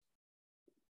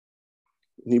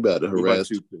 He about to harass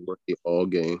you all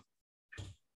game.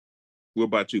 What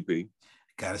about you, P?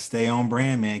 Gotta stay on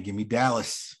brand, man. Give me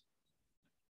Dallas.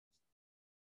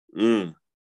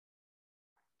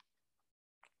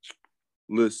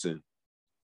 Listen,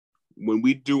 when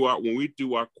we do our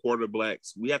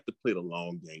quarterbacks, we have to play the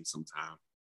long game sometime.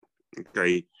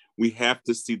 Okay, we have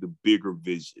to see the bigger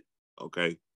vision.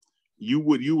 Okay, you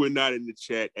were not in the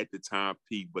chat at the time,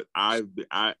 Pete, but I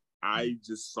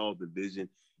just saw the vision.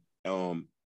 And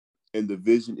the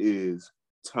vision is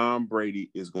Tom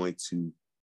Brady is going to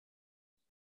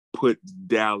put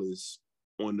Dallas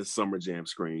on the Summer Jam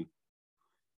screen,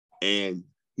 and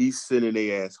he's sending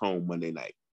their ass home Monday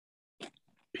night.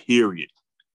 Period.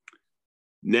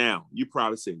 Now, you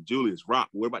probably saying, Julius Rock,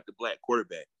 what about the black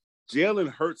quarterback? Jalen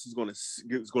Hurts is going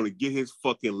to get his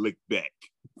fucking lick back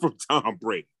from Tom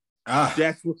Brady.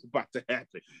 That's what's about to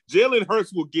happen. Jalen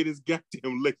Hurts will get his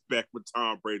goddamn lick back from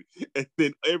Tom Brady, and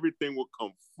then everything will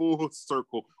come full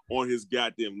circle on his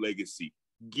goddamn legacy.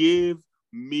 Give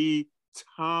me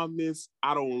Thomas.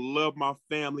 I don't love my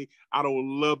family. I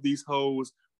don't love these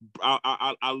hoes.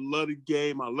 I love the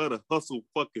game. I love to hustle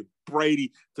fucking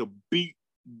Brady to beat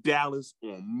Dallas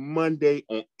on Monday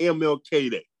on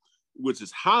MLK Day, which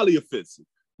is highly offensive.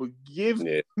 But give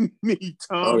me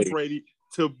Tom Brady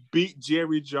to beat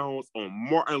Jerry Jones on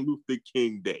Martin Luther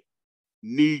King Day.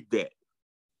 Need that.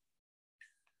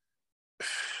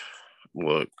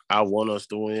 Look, I want us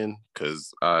to win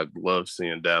because I love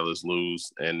seeing Dallas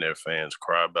lose and their fans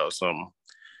cry about something.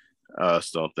 I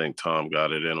just don't think Tom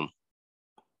got it in him.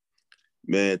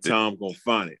 Man, Tom gonna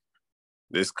find it.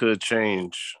 This could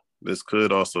change. This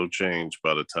could also change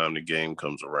by the time the game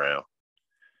comes around.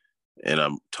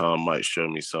 And Tom might show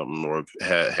me something, or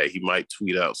he might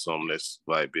tweet out something that's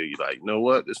like, you know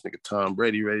what? This nigga Tom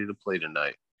Brady ready to play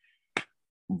tonight.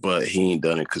 But he ain't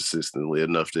done it consistently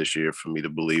enough this year for me to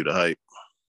believe the hype.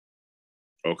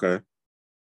 Okay.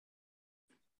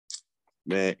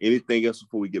 Man, anything else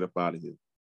before we get up out of here?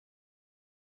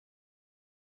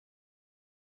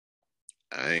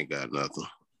 I ain't got nothing.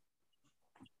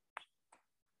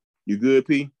 You good,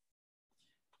 P?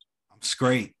 I'm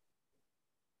straight.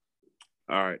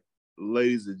 All right.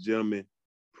 Ladies and gentlemen,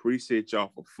 appreciate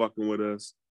y'all for fucking with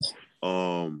us.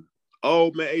 Oh,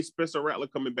 man, hey, Spencer Rattler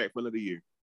coming back for another year.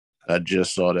 I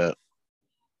just saw that.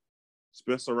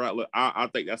 Spencer Rattler, I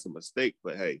think that's a mistake,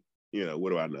 but hey, what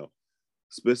do I know?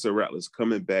 Spencer Rattler's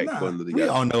coming back for another year. We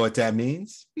all know what that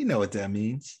means. We know what that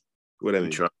means. What that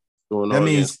means? That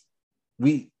means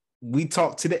we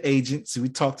talked to the agents, we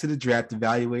talked to the draft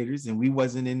evaluators, and we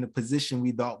wasn't in the position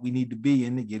we thought we need to be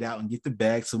in to get out and get the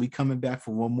bag. So we coming back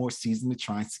for one more season to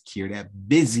try and secure that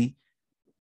busy.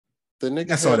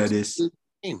 That's all that is.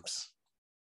 Games.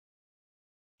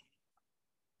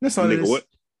 That's all it is. What?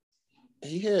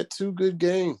 He had 2 good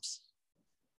games.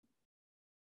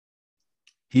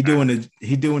 He doing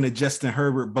a Justin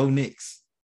Herbert, Bo Nix.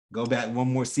 Go back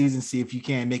one more season, see if you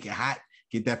can make it hot,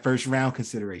 get that first round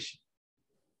consideration.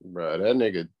 Bro, that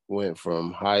nigga went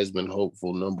from Heisman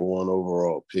hopeful #1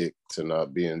 overall pick to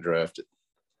not being drafted.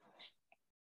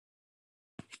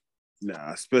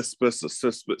 Nah, Spencer.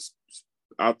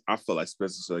 I feel like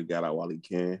Spencer should have got out while he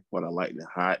can, while I like it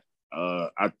hot.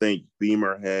 I think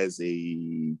Beamer has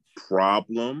a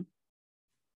problem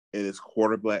in his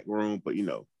quarterback room, but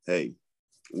hey,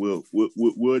 we'll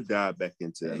dive back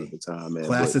into that another time, man.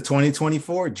 Class of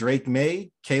 2024: Drake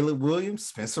May, Caleb Williams,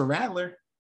 Spencer Rattler.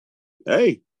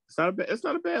 Hey, it's not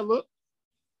a bad look.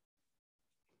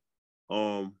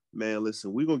 Man,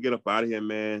 listen, we're gonna get up out of here,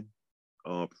 man.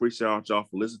 Appreciate y'all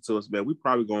for listening to us, man. We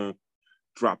probably gonna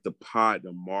drop the pod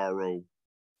tomorrow.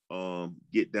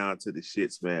 Get down to the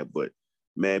shits, man. But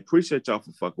man, appreciate y'all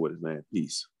for fucking with us, man.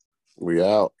 Peace. We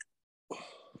out.